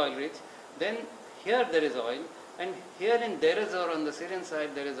big oil rich. Then here there is oil, and here in Deir ez-Zor on the Syrian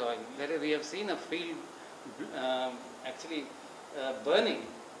side there is oil. We have seen a field actually burning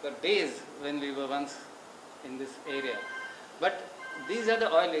for days when we were once in this area. But these are the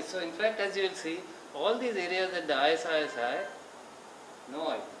oil riches. So in fact, as you will see, all these areas that the ISIS No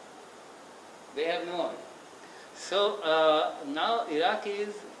oil. They have no oil. So now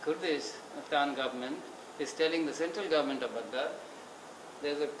Iraqis, Kurdistan government is telling the central government of Baghdad,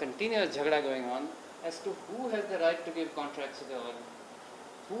 there is a continuous jhagda going on as to who has the right to give contracts to the oil,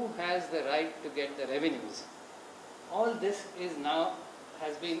 who has the right to get the revenues. All this is now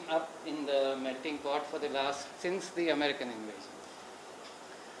has been up in the melting pot for the since the American invasion.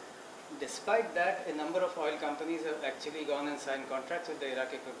 Despite that, a number of oil companies have actually gone and signed contracts with the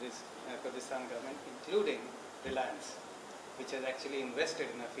Iraqi Kurdistan government, including Reliance, which has actually invested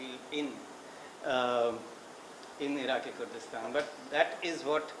in a field in Iraqi Kurdistan. But that is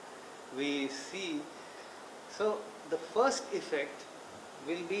what we see. So the first effect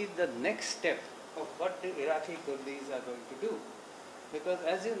will be the next step of what the Iraqi Kurdis are going to do. Because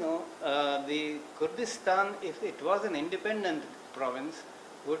as you know, the Kurdistan, if it was an independent province,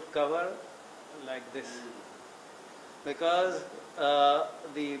 would cover like this. Because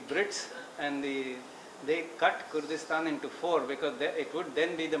the Brits and they cut Kurdistan into 4 because it would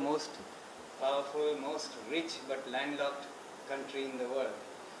then be the most powerful, most rich but landlocked country in the world.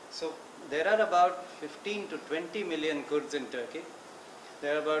 So there are about 15 to 20 million Kurds in Turkey.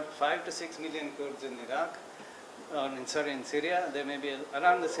 There are about 5 to 6 million Kurds in Iraq. In Syria. There may be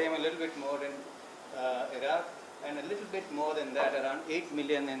around the same, a little bit more in Iraq, and a little bit more than that, around 8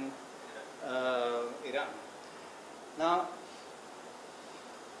 million in Iran. Now,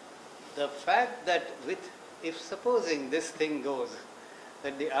 the fact that if supposing this thing goes,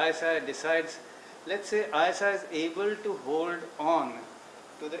 that the ISI decides, let's say ISI is able to hold on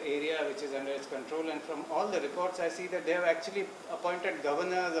to the area which is under its control, and from all the reports I see that they have actually appointed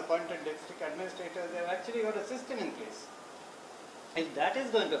governors, appointed district administrators, they have actually got a system in place. If that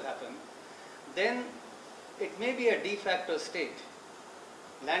is going to happen, then it may be a de facto state,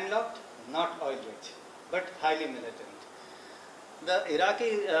 landlocked, not oil rich, but highly militant. The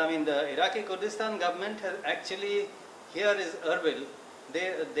Iraqi Kurdistan government has actually, here is Erbil,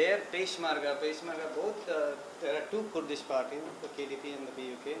 their Peshmerga both, there are 2 Kurdish parties, the KDP and the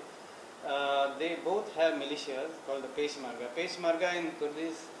BUK. They both have militias called the Peshmerga. Peshmerga in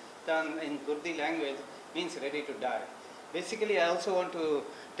Kurdistan, in Kurdi language, means ready to die. Basically, I also want to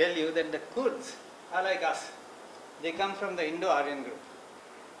tell you that the Kurds are like us. They come from the Indo-Aryan group.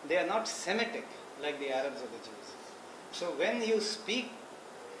 They are not Semitic like the Arabs or the Jews. So when you speak,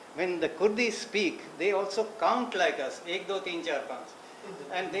 when the Kurdis speak, they also count like us, 1, 2, 3, 4, 5.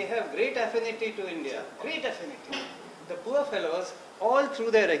 And they have great affinity to India, great affinity. The poor fellows, all through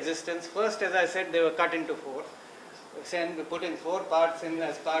their existence, first as I said, they were cut into 4, put in 4 parts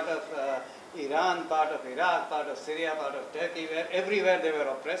as part of Iran, part of Iraq, part of Syria, part of Turkey, where everywhere they were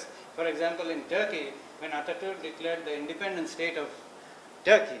oppressed. For example, in Turkey, when Atatürk declared the independent state of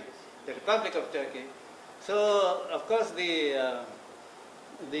Turkey, the Republic of Turkey, so of course the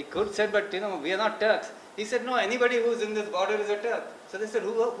Kurds said, but we are not Turks. He said, no, anybody who is in this border is a Turk. So they said,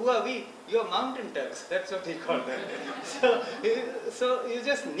 who are we? You are mountain Turks. That's what he called them. So you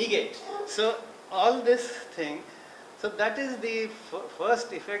just negate. So all this thing, so that is the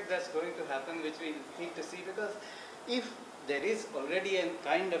first effect that's going to happen, which we need to see, because if there is already a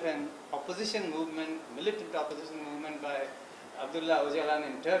kind of an opposition movement, militant opposition movement by Abdullah Öcalan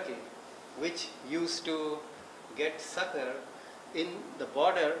in Turkey, which used to get succor in the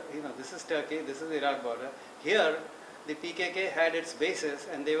border, this is Turkey, this is Iraq border. Here, the PKK had its bases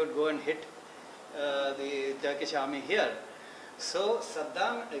and they would go and hit the Turkish army here. So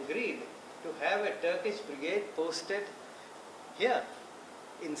Saddam agreed to have a Turkish brigade posted here,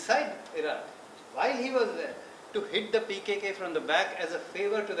 inside Iraq, while he was there, to hit the PKK from the back as a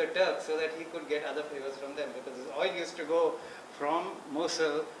favor to the Turks so that he could get other favors from them, because his oil used to go from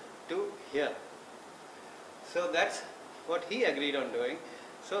Mosul to here. So that's what he agreed on doing.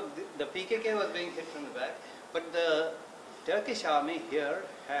 So the PKK was being hit from the back, but the Turkish army here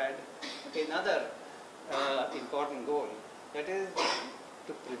had another important goal, that is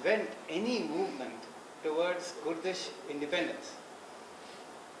to prevent any movement towards Kurdish independence.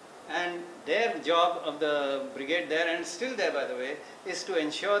 And their job of the brigade there, and still there by the way, is to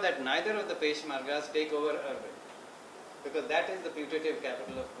ensure that neither of the Peshmergas take over Erbil, because that is the putative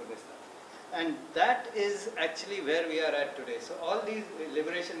capital of Kurdistan. And that is actually where we are at today. So all these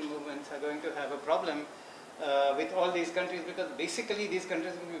liberation movements are going to have a problem with all these countries, because basically these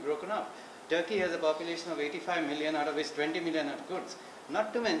countries will be broken up. Turkey has a population of 85 million, out of which 20 million are Kurds.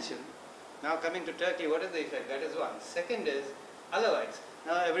 Not to mention, now coming to Turkey, what is the effect? That is one. Second is Alawites.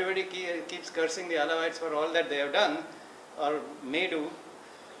 Now everybody keeps cursing the Alawites for all that they have done or may do.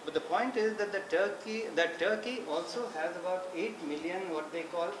 But the point is that Turkey also has about 8 million what they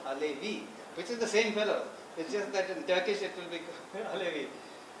call Alevi, which is the same fellow. It's just that in Turkish it will be Alevi.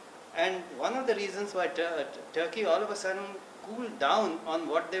 And one of the reasons why Turkey all of a sudden cooled down on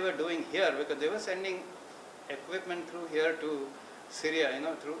what they were doing here, because they were sending equipment through here to Syria,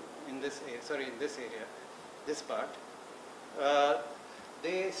 through in this area, this part.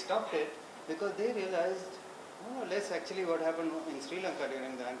 They stopped it because they realized, more or less actually what happened in Sri Lanka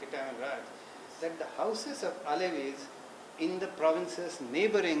during the anti-Tamil riots, that the houses of Alevis in the provinces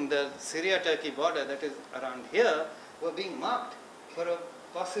neighboring the Syria-Turkey border, that is around here, were being marked for a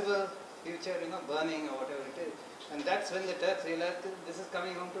possible future, burning or whatever it is. And that's when the Turks realized that this is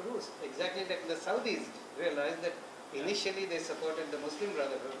coming home to roost. Exactly like the Saudis realized that initially they supported the Muslim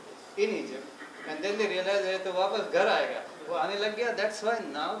Brotherhood in Egypt, and then they realized that to wapas ghar aayega. Wo aane lag gaya. That's why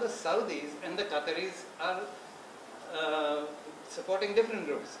now the Saudis and the Qataris are supporting different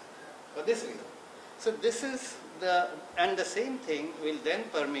groups for this reason. So this is and the same thing will then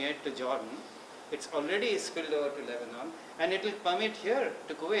permeate to Jordan. It's already spilled over to Lebanon, and it will permeate here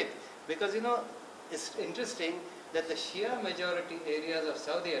to Kuwait, because it's interesting that the Shia majority areas of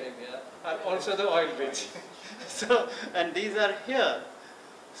Saudi Arabia are also the oil rich. So, and these are here.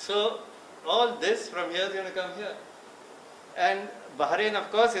 So all this from here is going to come here. And Bahrain,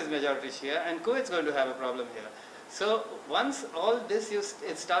 of course, is majority Shia, and Kuwait's going to have a problem here. So once all this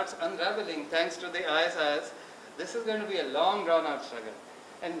it starts unraveling thanks to the ISIS, this is going to be a long drawn out struggle.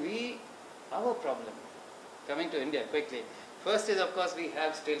 And our problem, coming to India quickly, first is, of course, we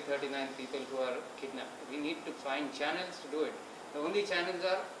have still 39 people who are kidnapped. We need to find channels to do it. The only channels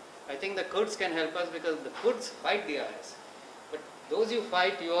are, I think the Kurds can help us, because the Kurds fight the IS. But those you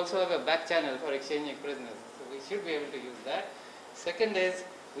fight, you also have a back channel for exchanging prisoners. So we should be able to use that. Second is,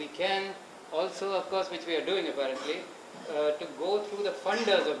 we can also, of course, which we are doing apparently, to go through the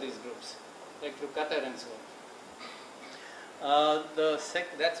funders of these groups, like through Qatar and so on.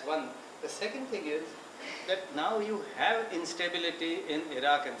 That's one. The second thing is that now you have instability in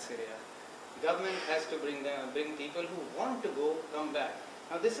Iraq and Syria. Government has to bring people who want to come back.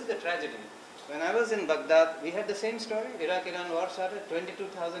 Now this is the tragedy. When I was in Baghdad, we had the same story. Iraq-Iran war started,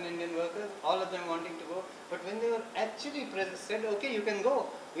 22,000 Indian workers, all of them wanting to go. But when they were actually said, okay, you can go,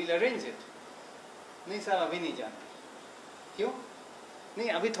 we'll arrange it. नहीं साहब अभी नहीं जाना. क्यों? नहीं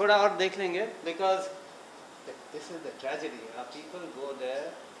अभी थोड़ा और देख लेंगे, because this is the tragedy. Our people go there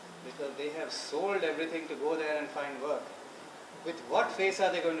because they have sold everything to go there and find work. With what face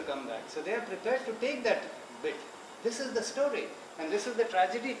are they going to come back? So they are prepared to take that bit. This is the story, and this is the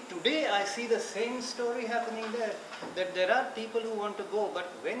tragedy. Today I see the same story happening there, that there are people who want to go, but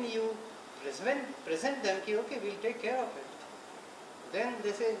when you present them, okay, we'll take care of it, then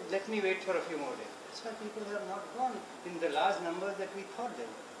they say, let me wait for a few more days. That's why people have not gone in the large numbers that we thought they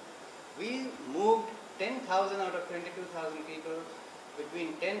would. We moved 10,000 out of 22,000 people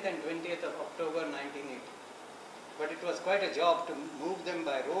between 10th and 20th of October 1980. But it was quite a job to move them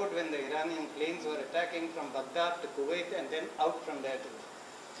by road when the Iranian planes were attacking from Baghdad to Kuwait and then out from there to.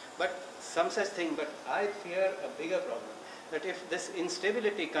 But some such thing, but I fear a bigger problem, that if this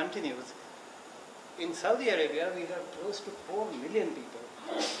instability continues, in Saudi Arabia we have close to 4 million people.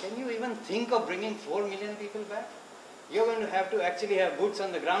 Can you even think of bringing 4 million people back? You're going to have to actually have boots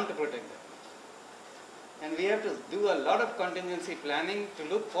on the ground to protect them. And we have to do a lot of contingency planning to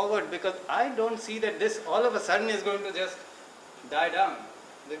look forward, because I don't see that this all of a sudden is going to just die down,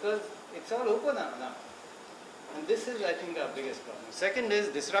 because it's all open now. And this is, I think, our biggest problem. Second is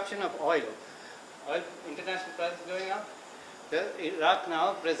disruption of oil. Oil, international prices going up. Iraq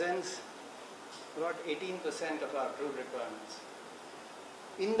now presents about 18% of our crude requirements.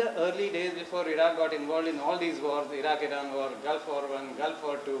 In the early days before Iraq got involved in all these wars, the Iraq-Iran war, Gulf War I, Gulf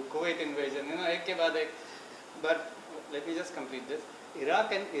War II, Kuwait invasion, ek ke baad ek. But let me just complete this.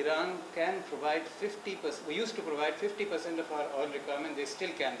 Iraq and Iran can provide 50%, we used to provide 50% of our oil requirement, they still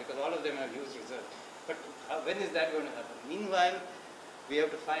can, because all of them have huge reserves. But when is that going to happen? Meanwhile, we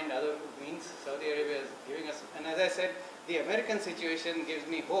have to find other means. Saudi Arabia is giving us, and as I said, the American situation gives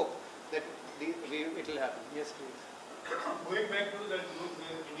me hope that it will happen. Yes, please. Going back to the group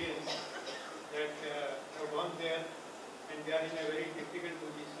Indians that have gone there and they are in a very difficult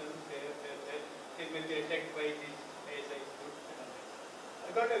position, they may be attacked by these ISI groups.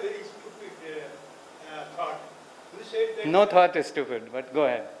 I got a very stupid thought. You said that... No thought is stupid, but go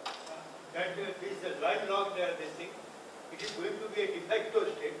ahead. That this landlocked this thing, it is going to be a de facto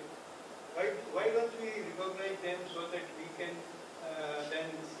state. Why don't we recognize them so that we can then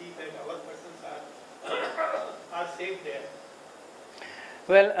see that our persons are safe there?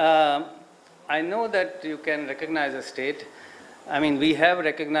 Well, I know that you can recognize a state. I mean, we have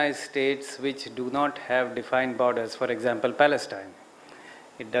recognized states which do not have defined borders, for example, Palestine.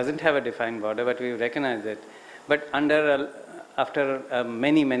 It doesn't have a defined border, but we recognize it. But after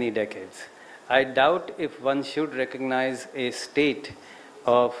many, many decades, I doubt if one should recognize a state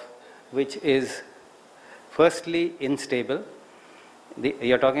of which is firstly unstable.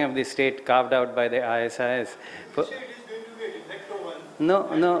 You're talking of the state carved out by the ISIS. You say it is going to be a de facto one. No,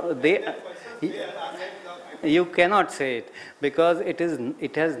 you cannot say it, because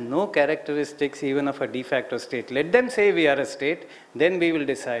it has no characteristics even of a de facto state. Let them say we are a state, then we will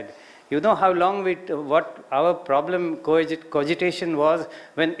decide. You know how long what our problem cogitation was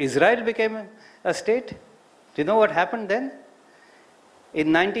when Israel became a state? Do you know what happened then?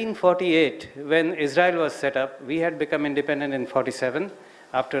 In 1948, when Israel was set up, we had become independent in 47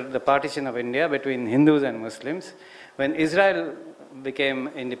 after the partition of India between Hindus and Muslims. When Israel became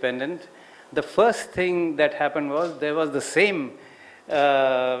independent, the first thing that happened was there was the same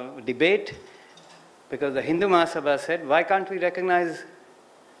debate, because the Hindu Mahasabha said, why can't we recognize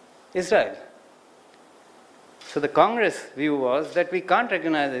Israel? So the Congress view was that we can't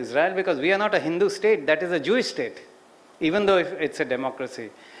recognize Israel because we are not a Hindu state, that is a Jewish state, even though it's a democracy.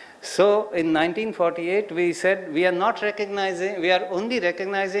 So in 1948 we said we are not recognizing, we are only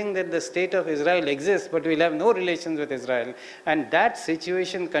recognizing that the state of Israel exists, but we'll have no relations with Israel. And that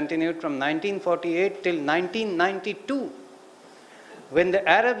situation continued from 1948 till 1992. When the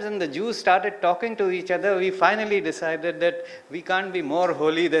Arabs and the Jews started talking to each other, we finally decided that we can't be more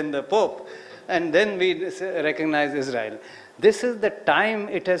holy than the Pope. And then we recognize Israel. This is the time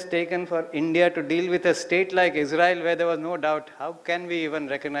it has taken for India to deal with a state like Israel, where there was no doubt, how can we even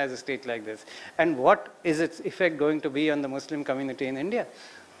recognize a state like this? And what is its effect going to be on the Muslim community in India?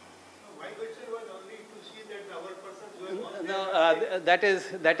 My question was only to see that our persons were No,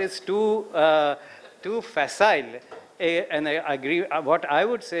 that is too facile. And I agree. What I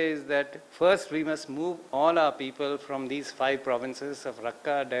would say is that first we must move all our people from these 5 provinces of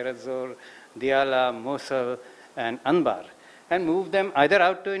Raqqa, Deir ez-Zor, Diyala, Mosul, and Anbar, and move them either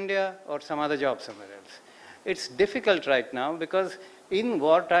out to India or some other job somewhere else. It's difficult right now because in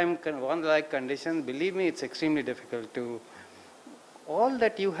wartime, war-like conditions, believe me, it's extremely difficult to. All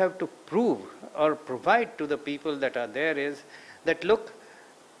that you have to prove or provide to the people that are there is that, look,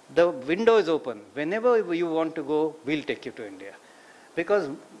 the window is open. Whenever you want to go, we'll take you to India. Because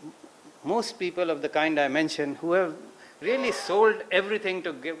most people of the kind I mentioned, who have really sold everything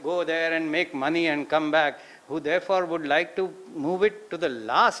to go there and make money and come back, who therefore would like to move it to the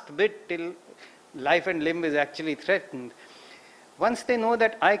last bit till life and limb is actually threatened. Once they know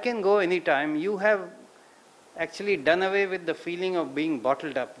that I can go anytime, you have actually done away with the feeling of being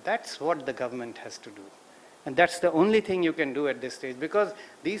bottled up. That's what the government has to do. And that's the only thing you can do at this stage, because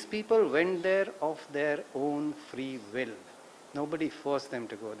these people went there of their own free will. Nobody forced them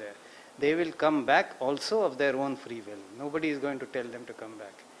to go there. They will come back also of their own free will. Nobody is going to tell them to come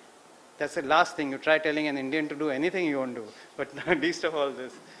back. That's the last thing. You try telling an Indian to do anything, you won't do. But least of all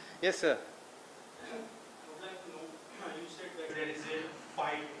this. Yes, sir. I would like to know, you said that there is a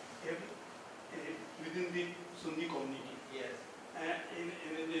fight within the Sunni community. Yes. In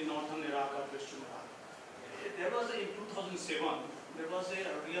the northern Iraq or western Iraq. There was in 2007, there was a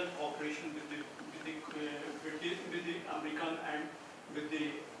real cooperation with the American and with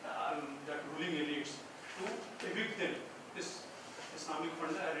the ruling elites to evict them. This Islamic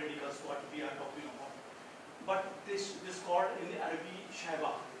fund radicals, what we are talking about. But this called in the Arabic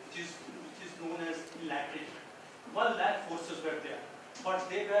Shaiba, which is known as Latin. 1 lakh forces were there, but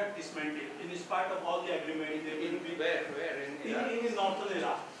they were dismantled. In spite of all the agreement, they will be Where? in northern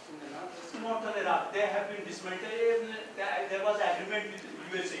Iraq. Northern Iraq, they have been dismantled. There was agreement with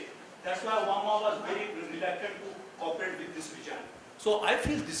USA. That's why Obama was very reluctant to cooperate with this regime. So I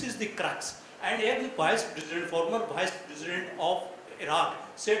feel this is the crux. And every former vice president of Iraq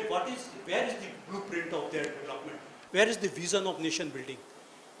said, where is the blueprint of their development? Where is the vision of nation building?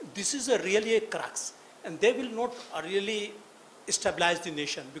 This is really a crux. And they will not really stabilize the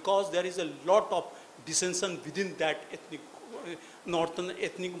nation because there is a lot of dissension within that northern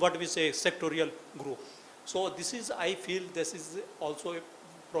ethnic, sectorial group. So this is, I feel this is also a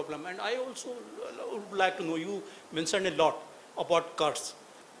problem. And I also would like to know, you mentioned a lot about Kurds.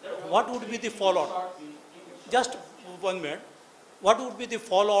 What would be the fallout? Just 1 minute. What would be the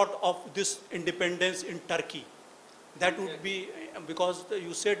fallout of this independence in Turkey? That would be, because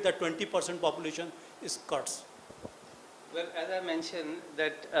you said that 20% population is Kurds. Well, as I mentioned,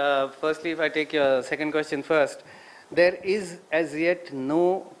 that firstly, if I take your second question first, there is as yet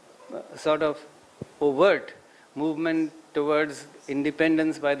no sort of overt movement towards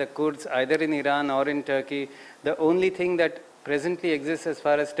independence by the Kurds, either in Iran or in Turkey. The only thing that presently exists as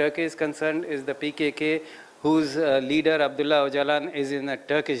far as Turkey is concerned is the PKK, whose leader Abdullah Öcalan is in a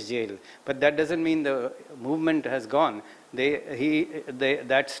Turkish jail. But that doesn't mean the movement has gone.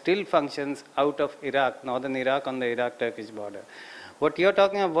 That still functions out of Iraq, northern Iraq on the Iraq-Turkish border. What you're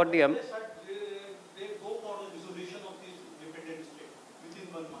talking about, They go for the dissolution of this independent state within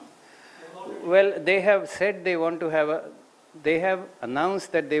 1 month. well, they have said they want to have they have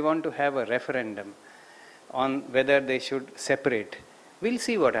announced that they want to have a referendum on whether they should separate. We'll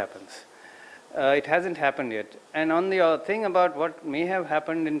see what happens. It hasn't happened yet. And on the thing about what may have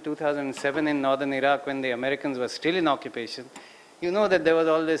happened in 2007 in northern Iraq when the Americans were still in occupation, you know that there was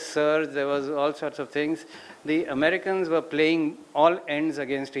all this surge, there was all sorts of things. The Americans were playing all ends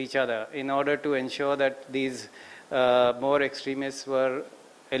against each other in order to ensure that these more extremists were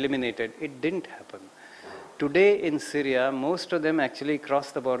eliminated. It didn't happen. Today in Syria, most of them actually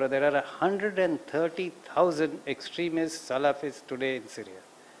crossed the border. There are 130,000 extremist Salafists today in Syria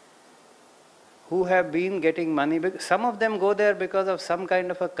who have been getting money. Some of them go there because of some kind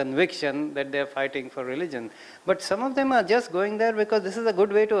of a conviction that they are fighting for religion. But some of them are just going there because this is a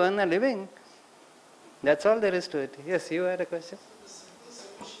good way to earn a living. That's all there is to it. Yes, you had a question? The simple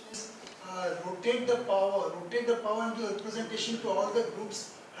solution is rotate the power and give representation to all the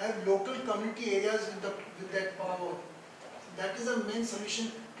groups, have local community areas with that power. That is the main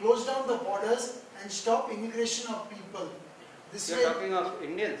solution. Close down the borders and stop immigration of people. You're talking of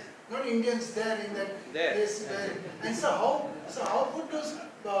Indians? Not Indians there in that place. And so how could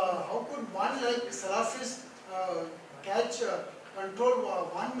one like Salafist control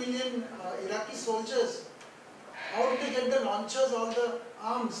 1 million Iraqi soldiers? How do they get the launchers, all the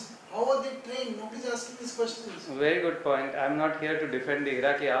arms? How are they trained? Nobody's asking these questions. Very good point. I'm not here to defend the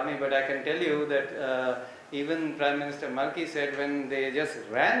Iraqi army, but I can tell you that even Prime Minister Malki said when they just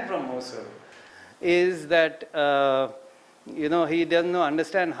ran from Mosul, is that he doesn't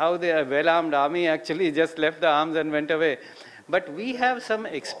understand how the well-armed army actually just left the arms and went away. But we have some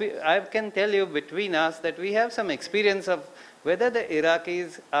experience, I can tell you between us that we have some experience of whether the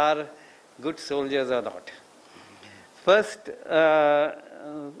Iraqis are good soldiers or not. First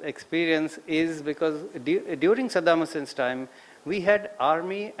experience is because during Saddam Hussein's time, we had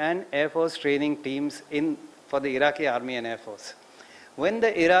Army and Air Force training teams for the Iraqi Army and Air Force. When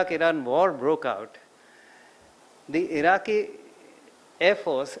the Iraq-Iran war broke out, the Iraqi Air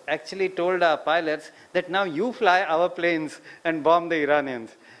Force actually told our pilots that now you fly our planes and bomb the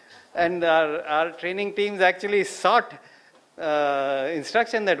Iranians. And our training teams actually sought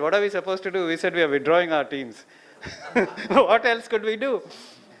instruction that what are we supposed to do? We said we are withdrawing our teams. What else could we do?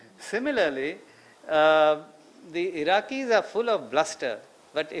 Similarly, the Iraqis are full of bluster,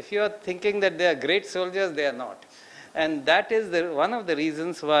 but if you are thinking that they are great soldiers, they are not. And that is one of the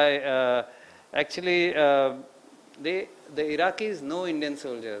reasons why the Iraqis know Indian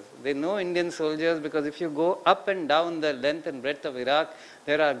soldiers. They know Indian soldiers because if you go up and down the length and breadth of Iraq,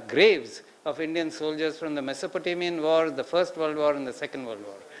 there are graves of Indian soldiers from the Mesopotamian Wars, the First World War and the Second World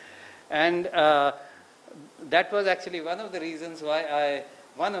War. And that was actually one of the reasons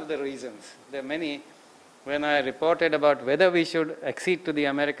there are many, when I reported about whether we should accede to the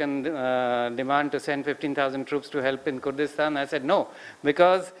American demand to send 15,000 troops to help in Kurdistan, I said no,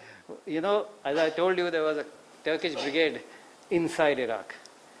 because, as I told you, there was a Turkish brigade inside Iraq,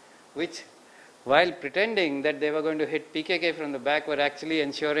 which, while pretending that they were going to hit PKK from the back, were actually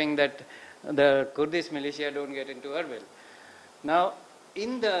ensuring that the Kurdish militia don't get into Erbil. Now,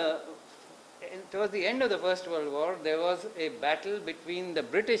 towards the end of the First World War, there was a battle between the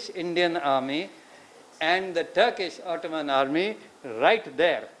British Indian Army and the Turkish Ottoman Army right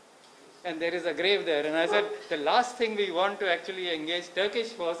there. And there is a grave there. And I said, the last thing we want to actually engage Turkish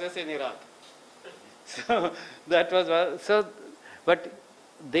forces in Iraq. So that was, but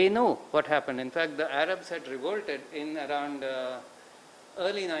they know what happened. In fact, the Arabs had revolted in around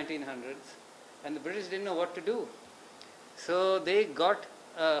early 1900s, and the British didn't know what to do. So they got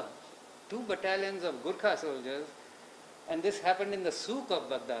 2 battalions of Gurkha soldiers, and this happened in the souk of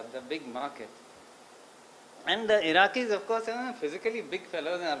Baghdad, the big market. And the Iraqis, of course, are physically big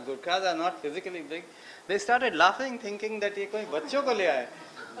fellows, and our Gurkhas are not physically big. They started laughing, thinking that ye koi bachcho ko le aaye.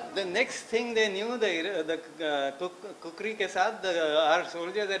 The next thing they knew, the kukri ke saath, our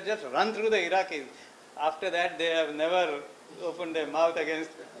soldiers had just run through the Iraqis. After that, they have never opened their mouth against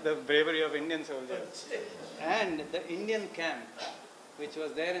the bravery of Indian soldiers. And the Indian camp, which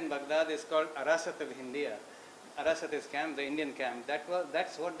was there in Baghdad, is called Arasat al-Hindiya. Arasat is camp, the Indian camp.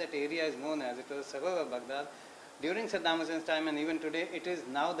 That's what that area is known as. It was a suburb of Baghdad. During Saddam Hussein's time, and even today, it is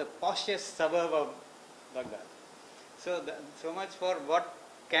now the poshest suburb of Baghdad. So much for what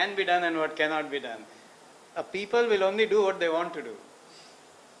can be done and what cannot be done. A people will only do what they want to do.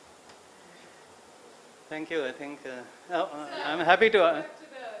 Thank you. I think Sir, I'm happy to. back to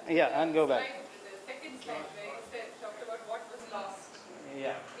the, Yeah, and go back. The second slide where you talked about what was lost.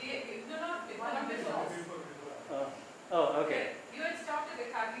 Yeah. No, not what was lost. Oh, okay. You had stopped at the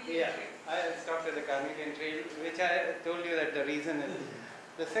Carnelian Yeah, Trail. I stopped at the Carnelian Trail, which I told you that the reason is.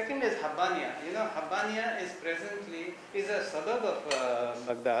 The second is Habbania. You know, Habbania is presently a suburb of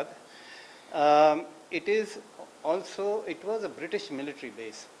Baghdad. It is also, it was a British military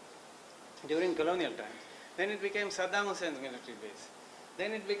base during colonial times. Then it became Saddam Hussein's military base.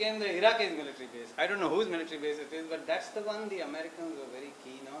 Then it became the Iraqis military base. I don't know whose military base it is, but that's the one the Americans were very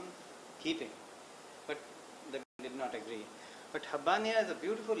keen on keeping. But the did not agree. But Habbania is a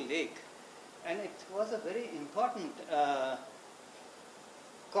beautiful lake, and it was a very important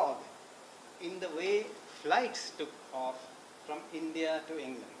cog in the way flights took off from India to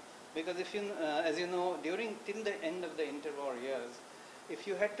England. Because if you, as you know, till the end of the interwar years, if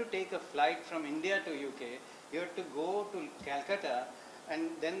you had to take a flight from India to UK, you had to go to Calcutta, and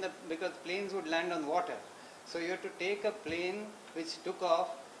then because planes would land on water, so you had to take a plane which took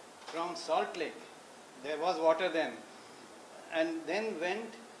off from Salt Lake. There was water then, and then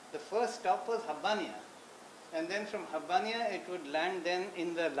the first stop was Habbania, and then from Habbania it would land then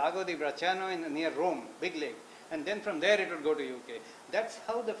in the Lago di Bracciano near Rome, big lake, and then from there it would go to UK. That's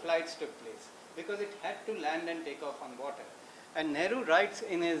how the flights took place, because it had to land and take off on water. And Nehru writes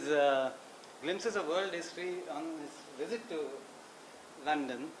in his Glimpses of World History on his visit to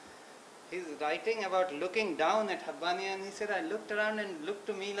London, he's writing about looking down at Habbania, and he said, I looked around and it looked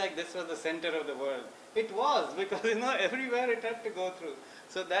to me like this was the center of the world. It was, because everywhere it had to go through.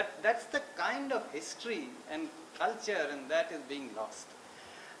 So that's the kind of history and culture, and that is being lost.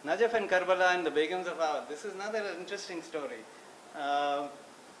 Najaf and Karbala and the Begums of Awadh, this is another interesting story.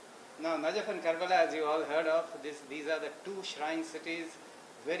 Now, Najaf and Karbala, as you all heard of, these are the two shrine cities,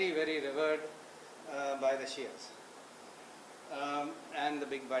 very, very revered by the Shias. And the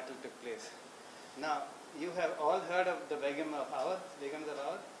big battle took place. Now, you have all heard of the Begums of Awadh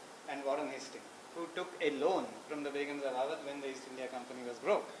and Warren Hastings, who took a loan from the Begums of Awadh when the East India Company was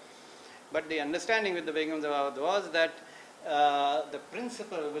broke. But the understanding with the Begums of Awadh was that the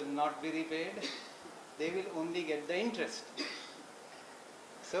principal will not be repaid, they will only get the interest.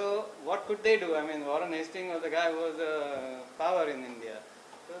 So what could they do? I mean, Warren Hastings was the guy who was power in India.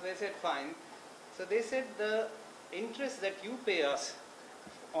 So they said, fine. So they said, the interest that you pay us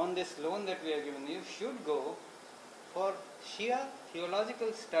on this loan that we are given you should go for Shia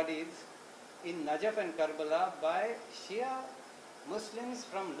theological studies in Najaf and Karbala by Shia Muslims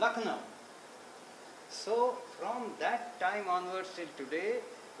from Lucknow. So from that time onwards till today,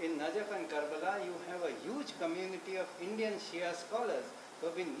 in Najaf and Karbala, you have a huge community of Indian Shia scholars who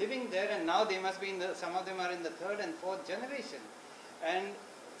have been living there, and now they must be some of them are in the third and fourth generation. And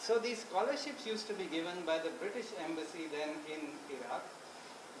so these scholarships used to be given by the British embassy then in Iraq.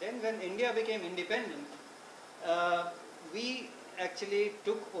 Then when India became independent, we actually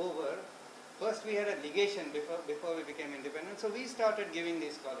took over. First we had a legation before we became independent, so we started giving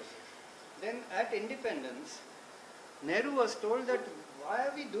these scholarships. Then at independence, Nehru was told that, why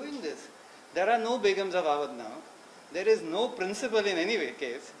are we doing this? There are no Begums of Awadh now. There is no principal in any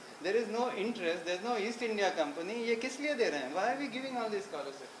case. There is no interest. There is no East India Company. Ye kis liye de rahe hain? Why are we giving all these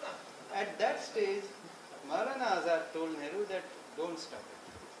scholarships? At that stage, Maulana Azad told Nehru that, don't stop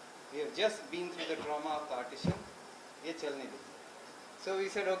it. We have just been through the trauma of partition. Ye chalne do. So we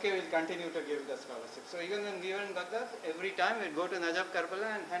said, okay, we'll continue to give the scholarship. So even when we were in Baghdad, every time we'd go to Najaf,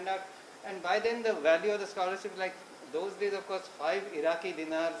 Karbala and hand out. And by then the value of the scholarship, like those days, of course, 5 Iraqi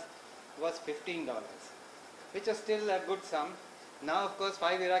dinars was $15, which was still a good sum. Now, of course,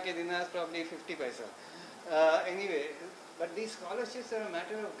 5 Iraqi dinars probably 50 paisa. Anyway, but these scholarships are a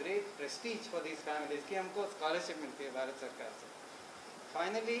matter of great prestige for these families. Ki humko scholarship milti hai Bharat Sarkar se.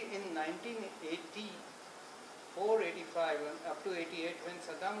 Finally, in 1984, 85, up to 88, when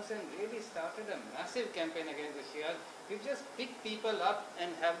Saddam Hussein really started a massive campaign against the Shias, you just pick people up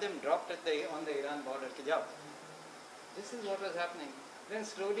and have them dropped on the Iran border. Ki jao. This is what was happening. Then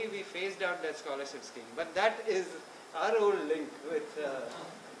slowly we phased out that scholarship scheme. But that is our old link with,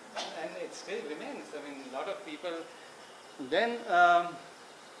 and it still remains. I mean, a lot of people. Then,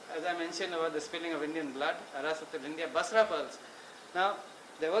 as I mentioned about the spilling of Indian blood, Arasatul India, Basra pearls. Now,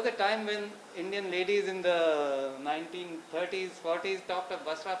 there was a time when Indian ladies in the 1930s, 40s talked of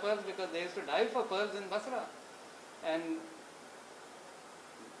Basra pearls because they used to dive for pearls in Basra. And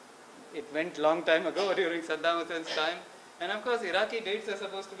it went long time ago during Saddam Hussein's time. And of course, Iraqi dates are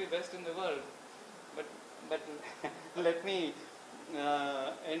supposed to be best in the world. But let me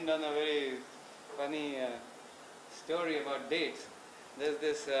end on a very funny story about dates. There's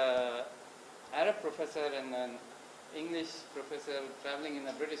this Arab professor and an English professor traveling in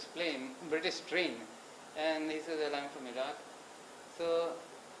a British train, and he says, well, I'm from Iraq. So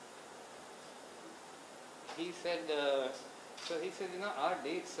he said, our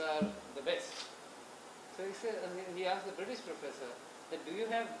dates are the best. So he said, he asked the British professor, that, do you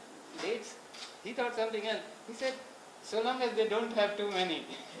have dates? He thought something else. He said, so long as they don't have too many.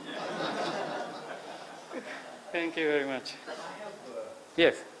 Thank you very much. I have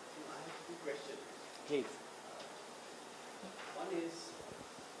Yes, two questions. please. One is,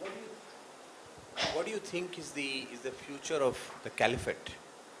 what do you think is the future of the Caliphate?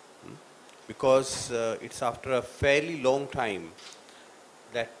 Because it's after a fairly long time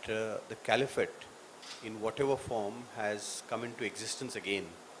that the Caliphate, in whatever form, has come into existence again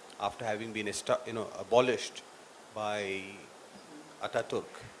after having been abolished by Ataturk.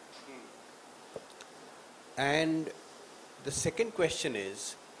 And the second question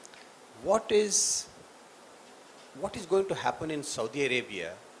is, what is going to happen in Saudi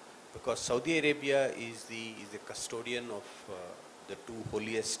Arabia? Because Saudi Arabia is the custodian of the two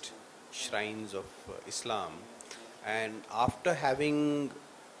holiest shrines of Islam, and after having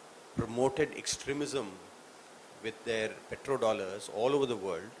promoted extremism with their petrodollars all over the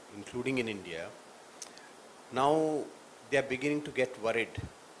world, including in India, now they are beginning to get worried,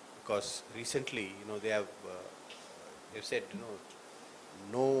 because recently, they've said,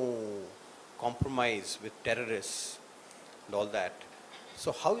 no compromise with terrorists and all that.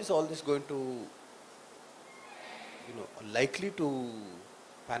 So how is all this going to, likely to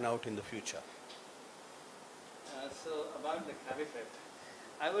pan out in the future? So about the Caliphate,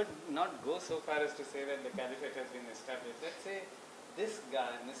 I would not go so far as to say that the Caliphate has been established. Let's say this guy,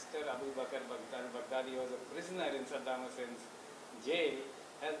 Mr. Abu Bakr al-Baghdadi, was a prisoner in Saddam Hussein's jail,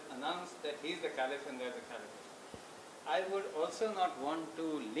 has announced that he is the Caliph and there is a Caliphate. I would also not want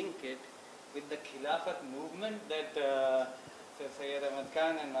to link it with the Khilafat movement that Sayyid Ahmad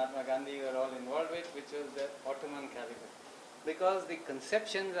Khan and Mahatma Gandhi were all involved with, which was the Ottoman Caliphate. Because the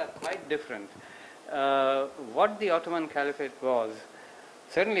conceptions are quite different. What the Ottoman Caliphate was,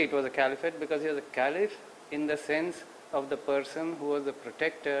 certainly it was a caliphate because he was a caliph in the sense of the person who was the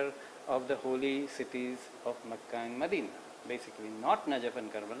protector of the holy cities of Mecca and Medina. Basically, not Najaf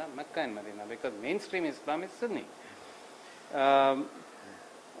and Karbala, Mecca and Medina, because mainstream Islam is Sunni.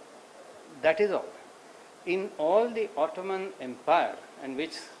 That is all. In all the Ottoman Empire, and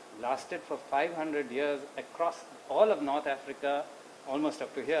which lasted for 500 years across all of North Africa, almost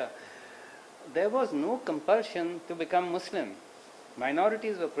up to here, there was no compulsion to become Muslim.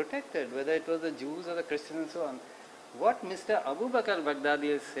 Minorities were protected, whether it was the Jews or the Christians and so on. What Mr. Abu Bakr al-Baghdadi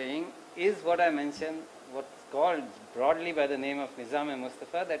is saying is what I mentioned, what's called broadly by the name of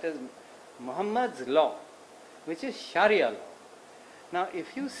Nizam-e-Mustafa, that is Muhammad's law, which is Sharia law. Now,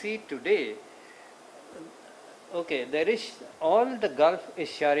 if you see today, okay, there is, all the Gulf is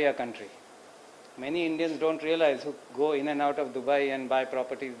Sharia country. Many Indians don't realize, who go in and out of Dubai and buy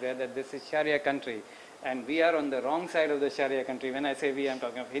properties there, that this is Sharia country. And we are on the wrong side of the Sharia country. When I say we, I'm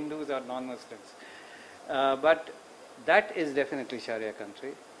talking of Hindus or non-Muslims. But that is definitely Sharia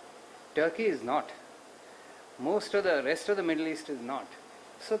country. Turkey is not. Most of the rest of the Middle East is not.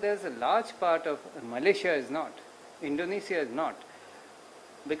 So there's a large part of Malaysia is not. Indonesia is not.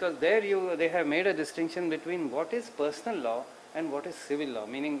 Because there they have made a distinction between what is personal law and what is civil law.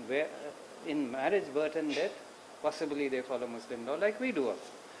 Meaning where in marriage, birth and death, possibly they follow Muslim law like we do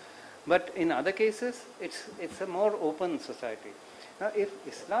also. But in other cases, it's a more open society. Now, if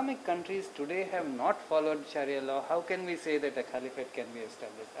Islamic countries today have not followed Sharia law, how can we say that a caliphate can be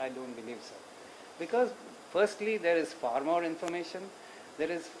established? I don't believe so. Because firstly, there is far more information, there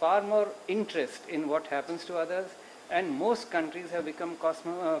is far more interest in what happens to others, and most countries have become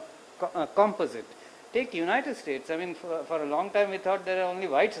composite. Take United States. I mean, for a long time we thought there are only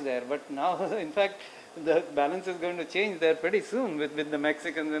whites there, but now, in fact, the balance is going to change there pretty soon with the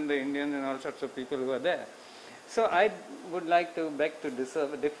Mexicans and the Indians and all sorts of people who are there. So I would like to beg to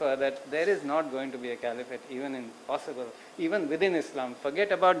differ that there is not going to be a caliphate even within Islam.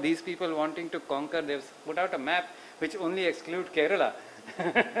 Forget about these people wanting to conquer. They've put out a map which only excludes Kerala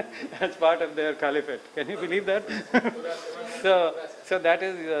as part of their caliphate. Can you believe that? So that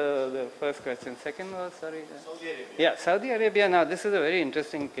is the first question. Second was, sorry. Saudi Arabia. Yeah, Saudi Arabia. Now this is a very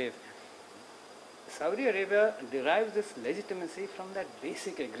interesting case. Saudi Arabia derives this legitimacy from that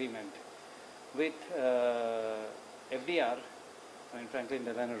basic agreement with FDR, Franklin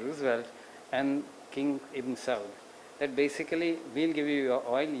Delano Roosevelt, and King Ibn Saud, that basically we'll give you your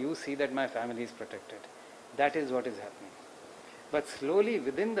oil, you see that my family is protected. That is what is happening. But slowly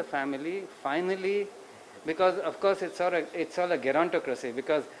within the family, finally, because of course it's all a gerontocracy,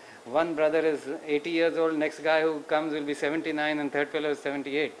 because One brother is 80 years old, next guy who comes will be 79, and third fellow is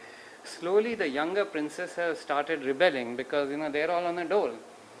 78. Slowly the younger princes have started rebelling because they're all on a dole.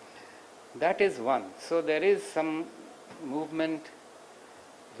 That is one. So there is some movement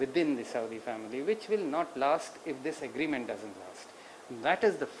within the Saudi family which will not last if this agreement doesn't last. That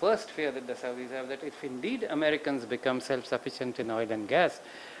is the first fear that the Saudis have, that if indeed Americans become self-sufficient in oil and gas,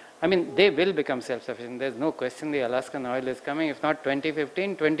 I mean, they will become self-sufficient. There's no question the Alaskan oil is coming, if not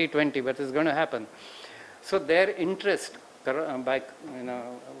 2015, 2020, but it's going to happen. So their interest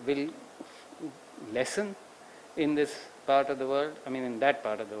will lessen in this part of the world, in that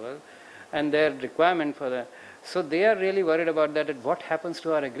part of the world, and their requirement for the... So they are really worried about that, what happens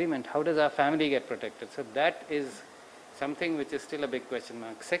to our agreement, how does our family get protected? So that is something which is still a big question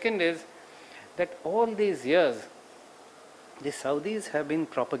mark. Second is that all these years, the Saudis have been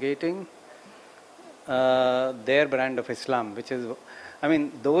propagating their brand of Islam, which is,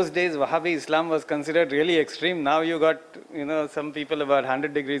 those days Wahhabi Islam was considered really extreme. Now you got, some people about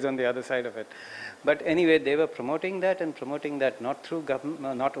 100 degrees on the other side of it. But anyway, they were promoting that, and promoting that not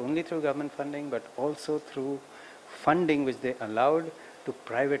only through government funding, but also through funding which they allowed to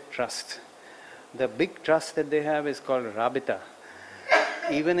private trusts. The big trust that they have is called Rabita.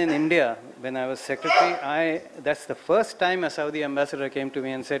 Even in India, when I was secretary, that's the first time a Saudi ambassador came to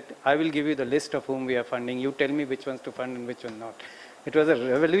me and said, I will give you the list of whom we are funding. You tell me which ones to fund and which one not. It was a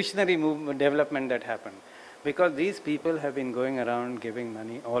revolutionary development that happened, because these people have been going around giving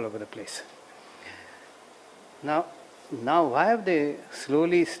money all over the place. Now why have they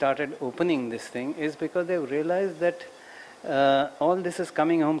slowly started opening this thing is because they've realized that all this is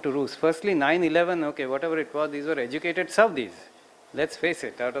coming home to roost. Firstly, 9/11, okay, whatever it was, these were educated Saudis. Let's face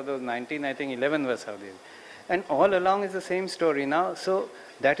it, out of those 19, I think 11 were Saudis. And all along is the same story now. So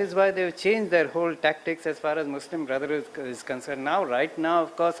that is why they've changed their whole tactics as far as Muslim Brotherhood is concerned. Right now,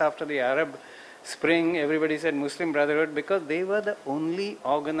 of course, after the Arab Spring, everybody said Muslim Brotherhood because they were the only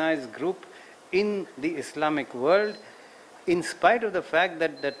organized group in the Islamic world, in spite of the fact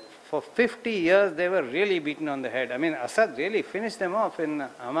that for 50 years they were really beaten on the head. Assad really finished them off in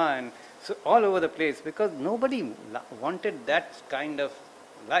Hama and so all over the place, because nobody wanted that kind of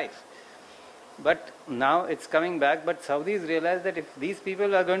life. But now it's coming back, but Saudis realize that if these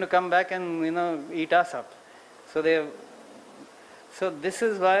people are going to come back and eat us up, so this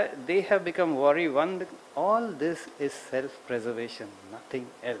is why they have become worried. One, all this is self-preservation, nothing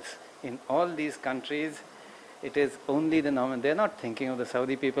else. In all these countries, it is only the normal. They're not thinking of the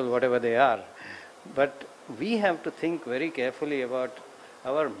Saudi people, whatever they are. But we have to think very carefully about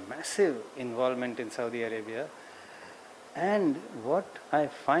our massive involvement in Saudi Arabia. And what I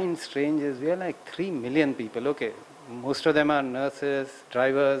find strange is we are like 3 million people. Okay, most of them are nurses,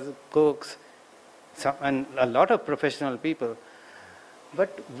 drivers, cooks, and a lot of professional people.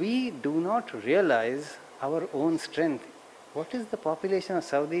 But we do not realize our own strength. What is the population of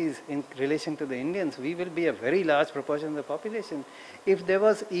Saudis in relation to the Indians? We will be a very large proportion of the population. If there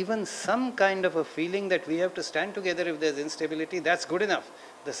was even some kind of a feeling that we have to stand together if there's instability, that's good enough.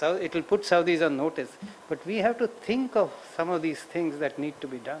 It will put Saudis on notice. But we have to think of some of these things that need to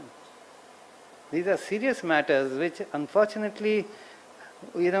be done. These are serious matters which unfortunately,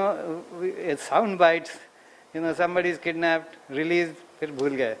 it's sound bites. Somebody is kidnapped, released, fir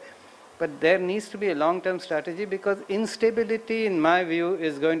bhul gaye. But there needs to be a long-term strategy, because instability, in my view,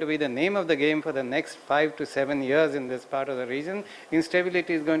 is going to be the name of the game for the next 5 to 7 years in this part of the region.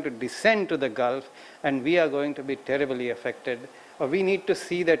 Instability is going to descend to the Gulf, and we are going to be terribly affected. Or we need to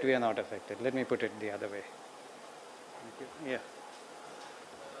see that we are not affected. Let me put it the other way. Yeah.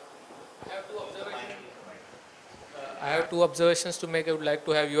 I have two observations to make. I would like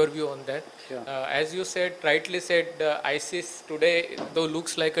to have your view on that. Sure. As you said, rightly said, ISIS today, though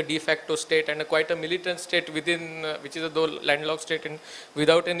looks like a de facto state and quite a militant state within, which is a though landlocked state and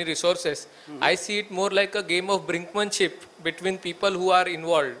without any resources. I see it more like a game of brinkmanship between people who are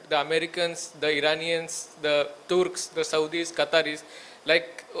involved, the Americans, the Iranians, the Turks, the Saudis, Qataris.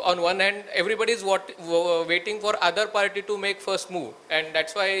 Like on one hand, everybody is waiting for other party to make first move, and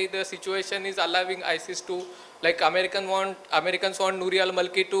that's why the situation is allowing ISIS to, like Americans want Nouri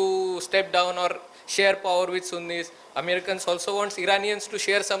al-Malki to step down or share power with Sunnis. Americans also want Iranians to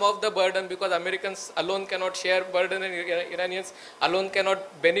share some of the burden, because Americans alone cannot share burden and Iranians alone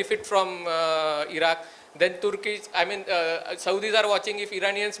cannot benefit from Iraq. Then Saudis are watching if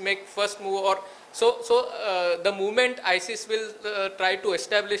Iranians make first move, or The moment ISIS will try to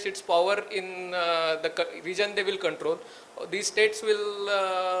establish its power in the region they will control, these states will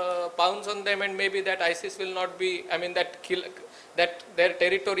pounce on them, and maybe that ISIS will not be, I mean, that their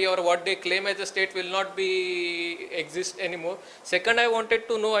territory or what they claim as a state will not be exist anymore. Second, I wanted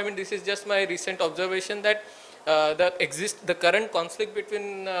to know, I mean, this is just my recent observation, that the current conflict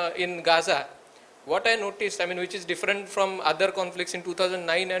between in Gaza, what I noticed, I mean, which is different from other conflicts in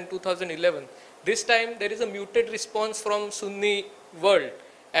 2009 and 2011. This time there is a muted response from Sunni world.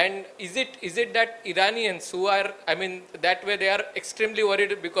 And is it that Iranians who are, I mean, that way they are extremely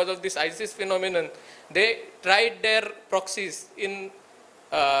worried because of this ISIS phenomenon, they tried their proxies in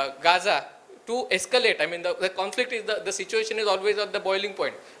Gaza to escalate. I mean, the conflict is, the situation is always at the boiling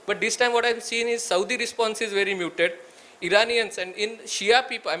point. But this time what I'm seeing is Saudi response is very muted. Iranians and in Shia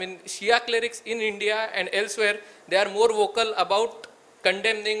people, I mean, Shia clerics in India and elsewhere, they are more vocal about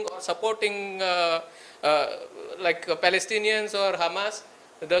condemning or supporting like Palestinians or Hamas.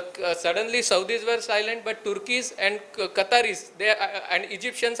 Suddenly Saudis were silent, but Turkeys and Qataris, and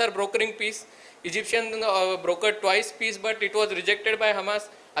Egyptians are brokering peace. Egyptians brokered twice peace, but it was rejected by Hamas.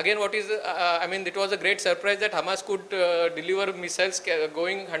 Again, what is, I mean, it was a great surprise that Hamas could deliver missiles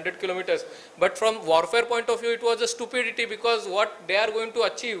going 100 kilometers. But from warfare point of view, it was a stupidity, because what they are going to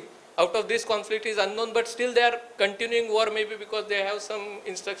achieve out of this conflict is unknown, but still they are continuing war, maybe because they have some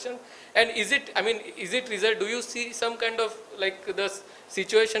instruction. And is it, I mean, is it result, do you see some kind of like the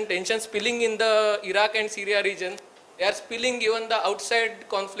situation, tension spilling in the Iraq and Syria region? They are spilling even the outside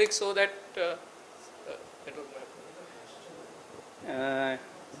conflict, so that, that was my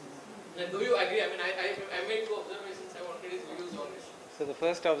and do you agree? I mean, I made two observations. I wanted his views on this. So the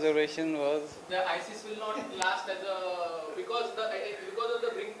first observation was the ISIS will not last as a because of the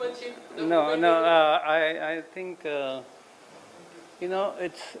brinkmanship. I think you know,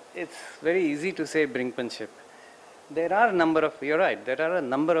 it's very easy to say brinkmanship. There are a number of, you're right, there are a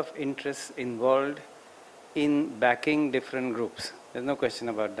number of interests involved in backing different groups. There's no question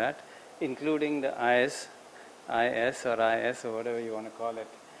about that, including the IS or whatever you want to call it.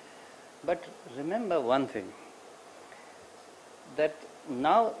 But remember one thing, that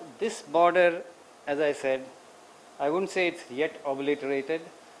now this border, as I said, I wouldn't say it's yet obliterated,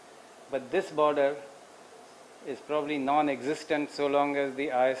 but this border is probably non-existent so long as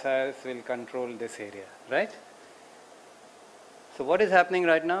the ISIS will control this area, right? So what is happening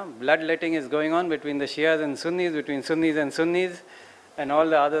right now? Bloodletting is going on between the Shias and Sunnis, between Sunnis and Sunnis, and all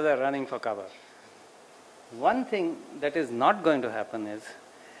the others are running for cover. One thing that is not going to happen is,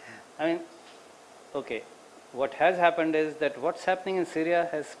 I mean, okay, what has happened is that what's happening in Syria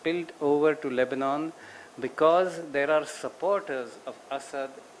has spilled over to Lebanon because there are supporters of Assad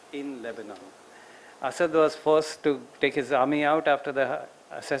in Lebanon. Assad was forced to take his army out after the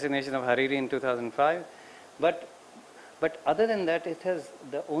assassination of Hariri in 2005, but other than that, it has,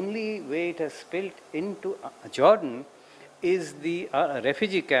 the only way it has spilled into Jordan is the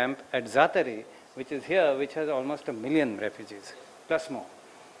refugee camp at Zatari, which is here, which has almost 1 million refugees, plus more.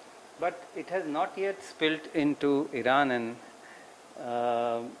 But it has not yet spilled into Iran and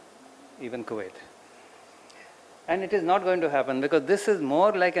even Kuwait. And it is not going to happen because this is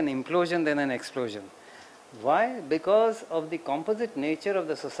more like an implosion than an explosion. Why? Because of the composite nature of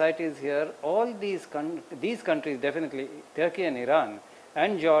the societies here, all these countries, definitely Turkey and Iran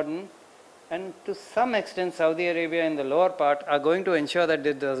and Jordan, and to some extent Saudi Arabia in the lower part, are going to ensure that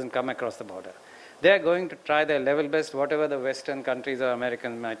it doesn't come across the border. They are going to try their level best, whatever the Western countries or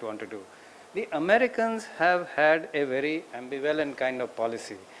Americans might want to do. The Americans have had a very ambivalent kind of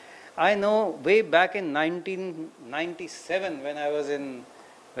policy. I know way back in 1997 when I was in,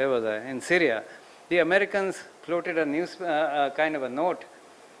 where was I? In Syria, the Americans floated a kind of a note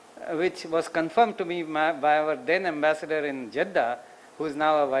which was confirmed to me by our then ambassador in Jeddah, who is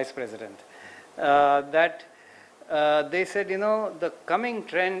now a vice president, that they said, you know, the coming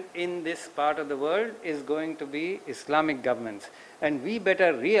trend in this part of the world is going to be Islamic governments, and we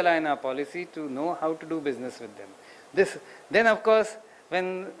better realign our policy to know how to do business with them. Then of course,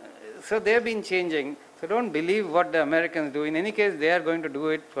 so they've been changing. So don't believe what the Americans do. In any case, they are going to do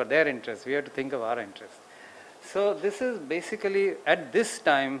it for their interests. We have to think of our interests. So this is basically, at this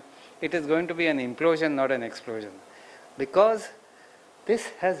time, it is going to be an implosion, not an explosion. Because this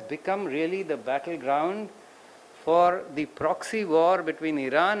has become really the battleground for the proxy war between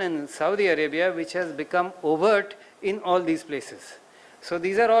Iran and Saudi Arabia, which has become overt in all these places. So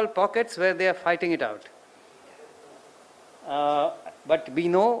these are all pockets where they are fighting it out. But we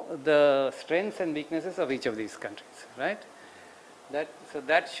know the strengths and weaknesses of each of these countries, right? So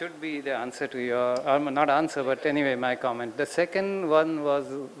that should be the answer to your, or not answer, but anyway, my comment. The second one was,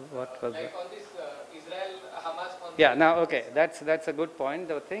 what was like it? on this Yeah, now, okay, that's a good point.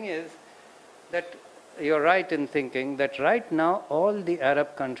 The thing is that you're right in thinking that right now all the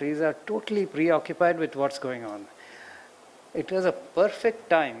Arab countries are totally preoccupied with what's going on. It was a perfect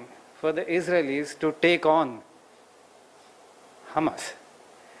time for the Israelis to take on Hamas.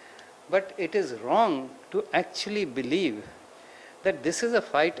 But it is wrong to actually believe that this is a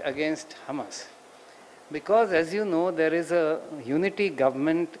fight against Hamas. Because as you know, there is a unity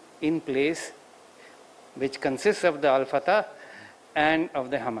government in place which consists of the Al-Fatah and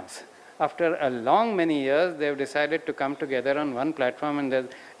of the Hamas. After a long many years, they have decided to come together on one platform,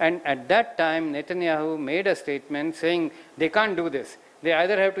 and at that time, Netanyahu made a statement saying they can't do this. They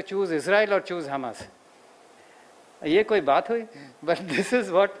either have to choose Israel or choose Hamas. ये कोई बात हुई? But this is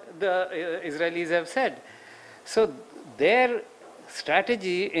what the Israelis have said. So their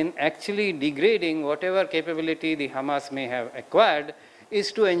strategy in actually degrading whatever capability the Hamas may have acquired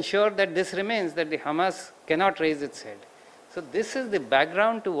is to ensure that this remains, that the Hamas cannot raise its head. So this is the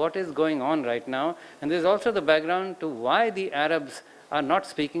background to what is going on right now, and this is also the background to why the Arabs are not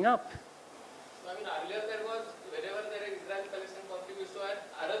speaking up. I mean, earlier there was, whenever there is Israel-Palestine conflict used to have,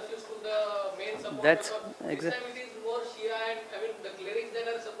 Arabs used to the main support. That's this time it is more Shia, and I mean the clerics that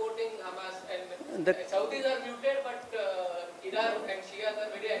are supporting Hamas, and Saudis are muted, but Iran and Shia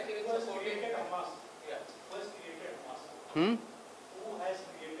are very active in supporting Hamas. Yeah. First created Hamas. Who has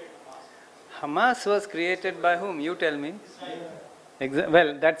created Hamas? Hamas was created by whom? You tell me.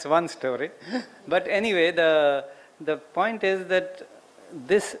 Well, that's one story. But anyway, the point is that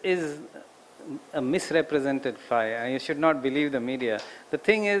this is a misrepresented fight. You should not believe the media. The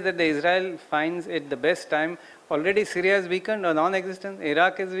thing is that the Israel finds it the best time. Already Syria is weakened or non-existent.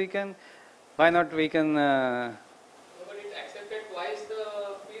 Iraq is weakened. Why not weaken? But it accepted twice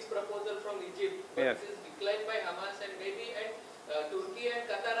the peace proposal from Egypt. But Yes. it is declined by Hamas, and maybe Turkey and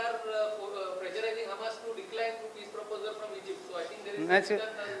Qatar are pressurizing Hamas to decline the peace proposal from Egypt. So I think there is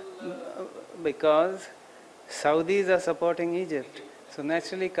internal, because Saudis are supporting Egypt. So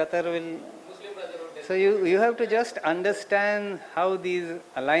naturally Qatar will. Muslim Brotherhood. So you have to just understand how these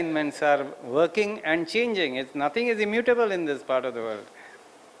alignments are working and changing. Nothing is immutable in this part of the world.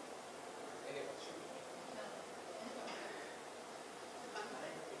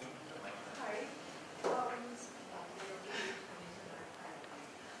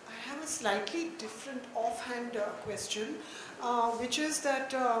 I have a slightly different offhand question, which is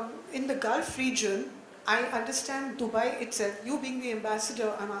that in the Gulf region, I understand Dubai itself, you being the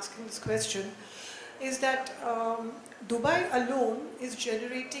ambassador, I'm asking this question, is that Dubai alone is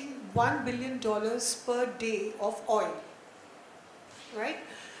generating $1 billion per day of oil, right?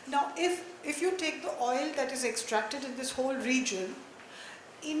 Now, if you take the oil that is extracted in this whole region,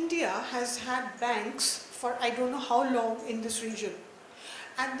 India has had banks for I don't know how long in this region.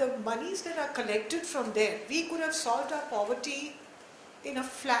 And the monies that are collected from there, we could have solved our poverty in a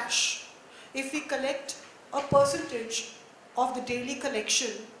flash if we collect a percentage of the daily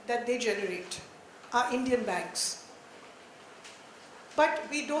collection that they generate, our Indian banks. But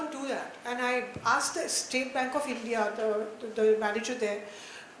we don't do that. And I asked the State Bank of India, the manager there,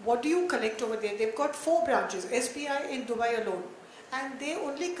 what do you collect over there? They've got 4 branches, SBI in Dubai alone, and they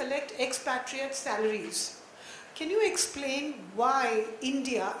only collect expatriate salaries. Can you explain why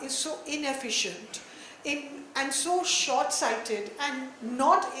India is so inefficient and so short-sighted and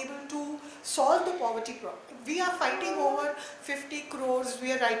not able to solve the poverty problem? We are fighting over 50 crores,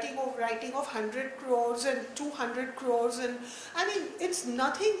 we are writing of 100 crores and 200 crores, and I mean, it's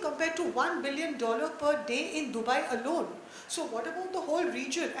nothing compared to $1 billion per day in Dubai alone. So what about the whole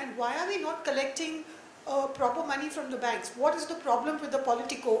region, and why are we not collecting proper money from the banks? What is the problem with the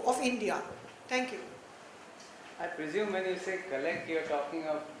Politico of India? Thank you. I presume when you say collect, you're talking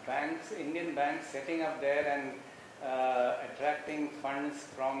of banks, Indian banks setting up there and attracting funds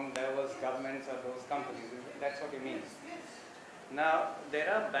from those governments or those companies. That's what you mean. Now,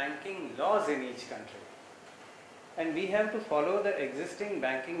 there are banking laws in each country. And we have to follow the existing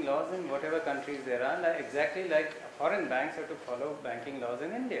banking laws in whatever countries there are, exactly like foreign banks have to follow banking laws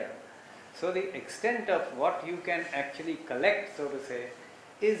in India. So the extent of what you can actually collect, so to say,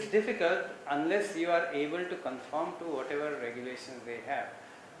 is difficult unless you are able to conform to whatever regulations they have.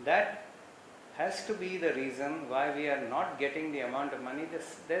 That has to be the reason why we are not getting the amount of money.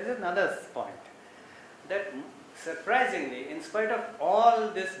 There is another point, that surprisingly, in spite of all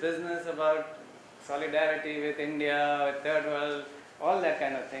this business about solidarity with India, with Third World, all that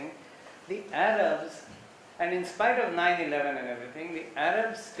kind of thing, the Arabs, and in spite of 9/11 and everything, the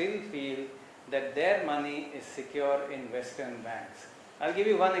Arabs still feel that their money is secure in Western banks. I'll give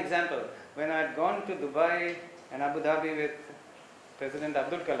you one example. When I had gone to Dubai and Abu Dhabi with President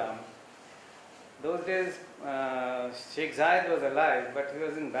Abdul Kalam, Those days, Sheikh Zayed was alive, but he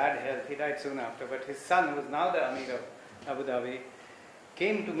was in bad health. He died soon after. But his son, who was now the Amir of Abu Dhabi,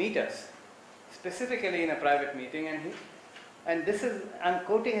 came to meet us, specifically in a private meeting. And this is, I'm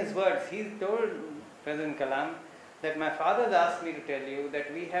quoting his words. He told President Kalam that my father asked me to tell you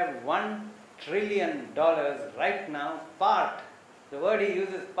that we have $1 trillion right now parked. The word he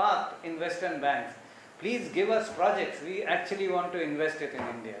uses, parked in Western banks. Please give us projects. We actually want to invest it in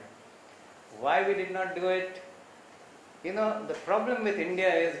India. Why we did not do it? You know, the problem with India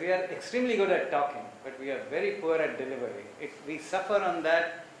is we are extremely good at talking, but we are very poor at delivery. We suffer on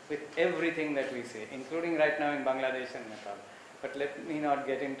that with everything that we say, including right now in Bangladesh and Nepal. But let me not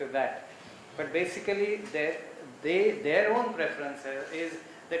get into that. But basically, their own preference is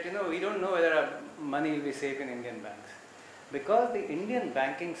that, you know, we don't know whether our money will be safe in Indian banks. Because the Indian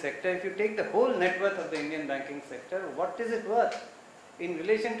banking sector, if you take the whole net worth of the Indian banking sector, what is it worth? In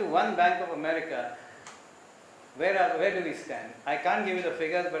relation to one Bank of America, where do we stand? I can't give you the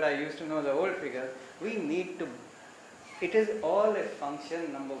figures, but I used to know the old figures. We need to, it is all a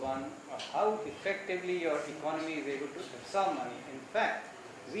function, number one, of how effectively your economy is able to absorb money. In fact,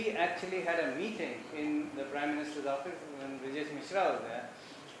 we actually had a meeting in the Prime Minister's office when Rajesh Mishra was there.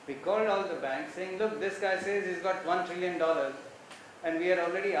 We called all the banks saying, look, this guy says he's got $1 trillion. And we had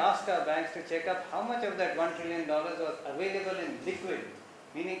already asked our banks to check up how much of that $1 trillion was available in liquid,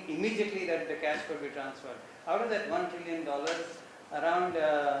 meaning immediately that the cash could be transferred. Out of that $1 trillion, around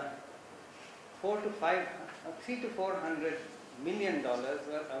 $300 to $400 million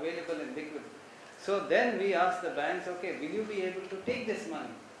were available in liquid. So then we asked the banks, okay, will you be able to take this money?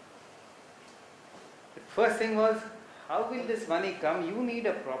 The first thing was, how will this money come? You need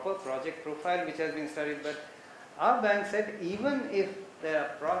a proper project profile which has been studied, but our bank said even if there are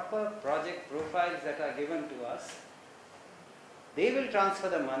proper project profiles that are given to us, they will transfer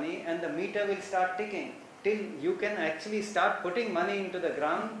the money and the meter will start ticking. Till you can actually start putting money into the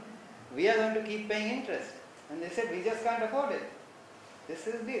ground, we are going to keep paying interest. And they said, we just can't afford it. This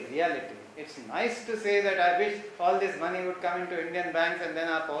is the reality. It's nice to say that I wish all this money would come into Indian banks and then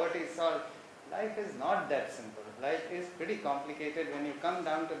our poverty is solved. Life is not that simple. Life is pretty complicated when you come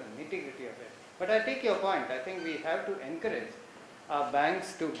down to the nitty-gritty of it. But I take your point. I think we have to encourage our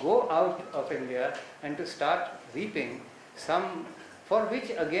banks to go out of India and to start reaping some, for which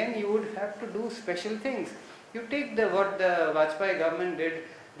again you would have to do special things. You take what the Vajpayee government did,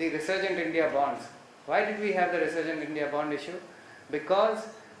 the Resurgent India bonds. Why did we have the Resurgent India bond issue? Because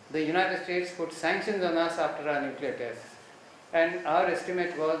the United States put sanctions on us after our nuclear tests. And our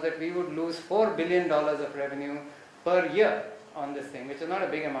estimate was that we would lose $4 billion of revenue per year on this thing, which is not a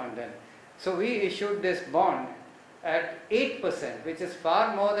big amount then. So we issued this bond at 8%, which is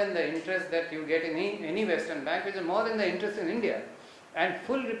far more than the interest that you get in any Western bank, which is more than the interest in India. And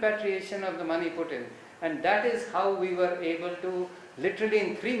full repatriation of the money put in. And that is how we were able to, literally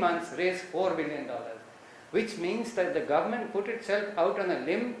in 3 months, raise $4 billion. Which means that the government put itself out on a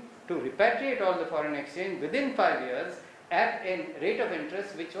limb to repatriate all the foreign exchange within 5 years at a rate of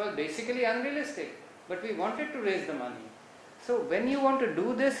interest which was basically unrealistic. But we wanted to raise the money. So when you want to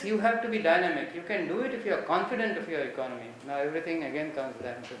do this, you have to be dynamic. You can do it if you are confident of your economy. Now everything again comes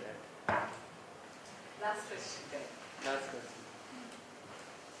down to that. Last question. Last question.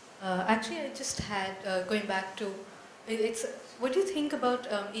 Actually, I just had, going back to, what do you think about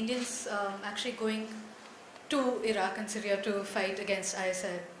Indians actually going to Iraq and Syria to fight against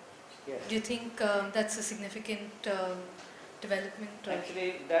ISIL? Yes. Do you think that's a significant development?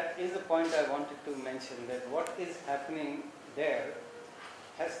 Actually, that is the point I wanted to mention, that what is happening there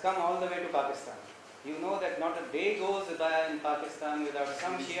has come all the way to Pakistan. You know that not a day goes by in Pakistan without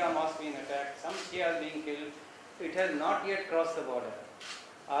some Shia mosque being attacked, some Shia being killed. It has not yet crossed the border.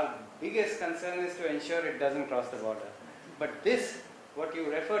 Our biggest concern is to ensure it doesn't cross the border. But this, what you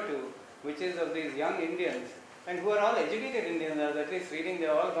refer to, which is of these young Indians, and who are all educated Indians, at least reading, they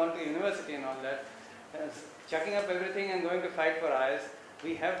have all gone to university and all that, chucking up everything and going to fight for IS,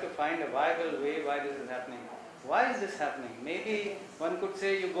 we have to find a viable way why this is happening. Why is this happening? Maybe one could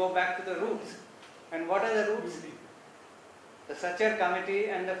say you go back to the roots. And what are the roots? The Sachar committee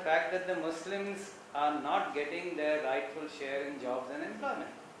and the fact that the Muslims are not getting their rightful share in jobs and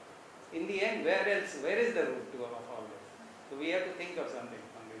employment. In the end, where is the root of all this? So we have to think of something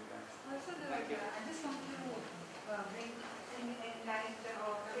on these lines. Also, I just want to bring in light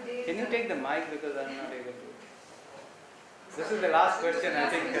today. Can you take the mic because I'm not able to? This is the last question. I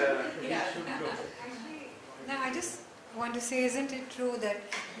think we should go. No, I just want to say, isn't it true that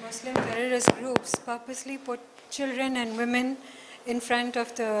Muslim terrorist groups purposely put children and women in front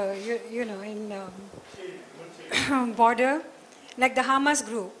of the, border, like the Hamas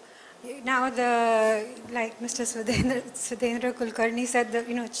group? Now, like Mr. Sudhendra Kulkarni said, that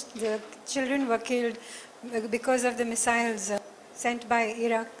the children were killed because of the missiles sent by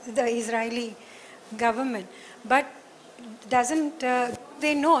Iraq, the Israeli government. But doesn't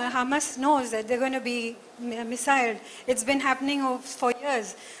they know? Hamas knows that they're going to be missiled. It's been happening for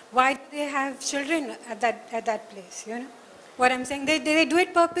years. Why do they have children at that place? What I'm saying? They do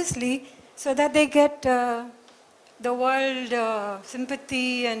it purposely so that they get the world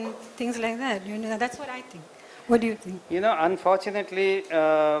sympathy and things like that. That's what I think. What do you think? Unfortunately,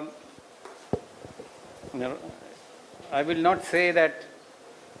 I will not say that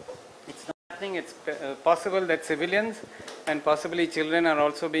it's not happening. It's possible that civilians and possibly children are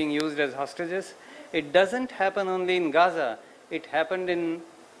also being used as hostages. It doesn't happen only in Gaza. It happened in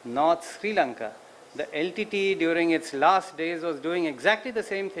North Sri Lanka. The LTT during its last days was doing exactly the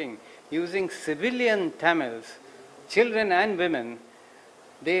same thing, using civilian Tamils, children and women.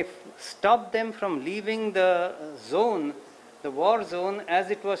 They stopped them from leaving the zone, the war zone, as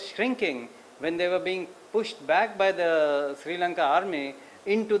it was shrinking when they were being pushed back by the Sri Lanka army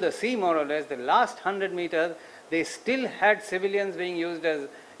into the sea, more or less. The last 100 meters, they still had civilians being used as,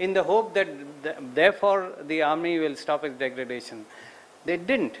 in the hope that therefore the army will stop its degradation. They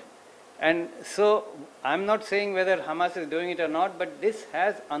didn't. And so I'm not saying whether Hamas is doing it or not, but this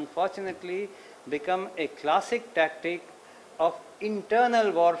has unfortunately become a classic tactic of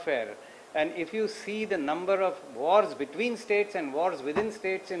internal warfare. And if you see the number of wars between states and wars within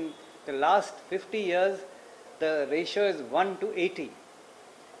states in the last 50 years, the ratio is 1 to 80.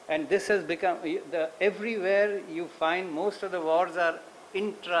 And this has become, everywhere you find most of the wars are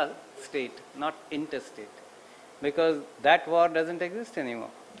intra-state, not interstate, because that war doesn't exist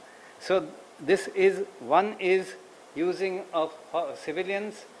anymore. So this is, one is using of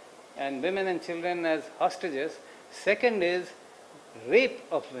civilians and women and children as hostages. Second is rape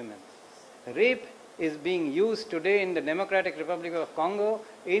of women. Rape is being used today in the Democratic Republic of Congo,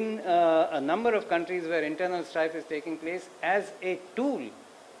 in a number of countries where internal strife is taking place, as a tool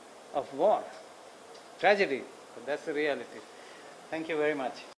of war. Tragedy, but that's the reality. Thank you very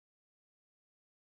much.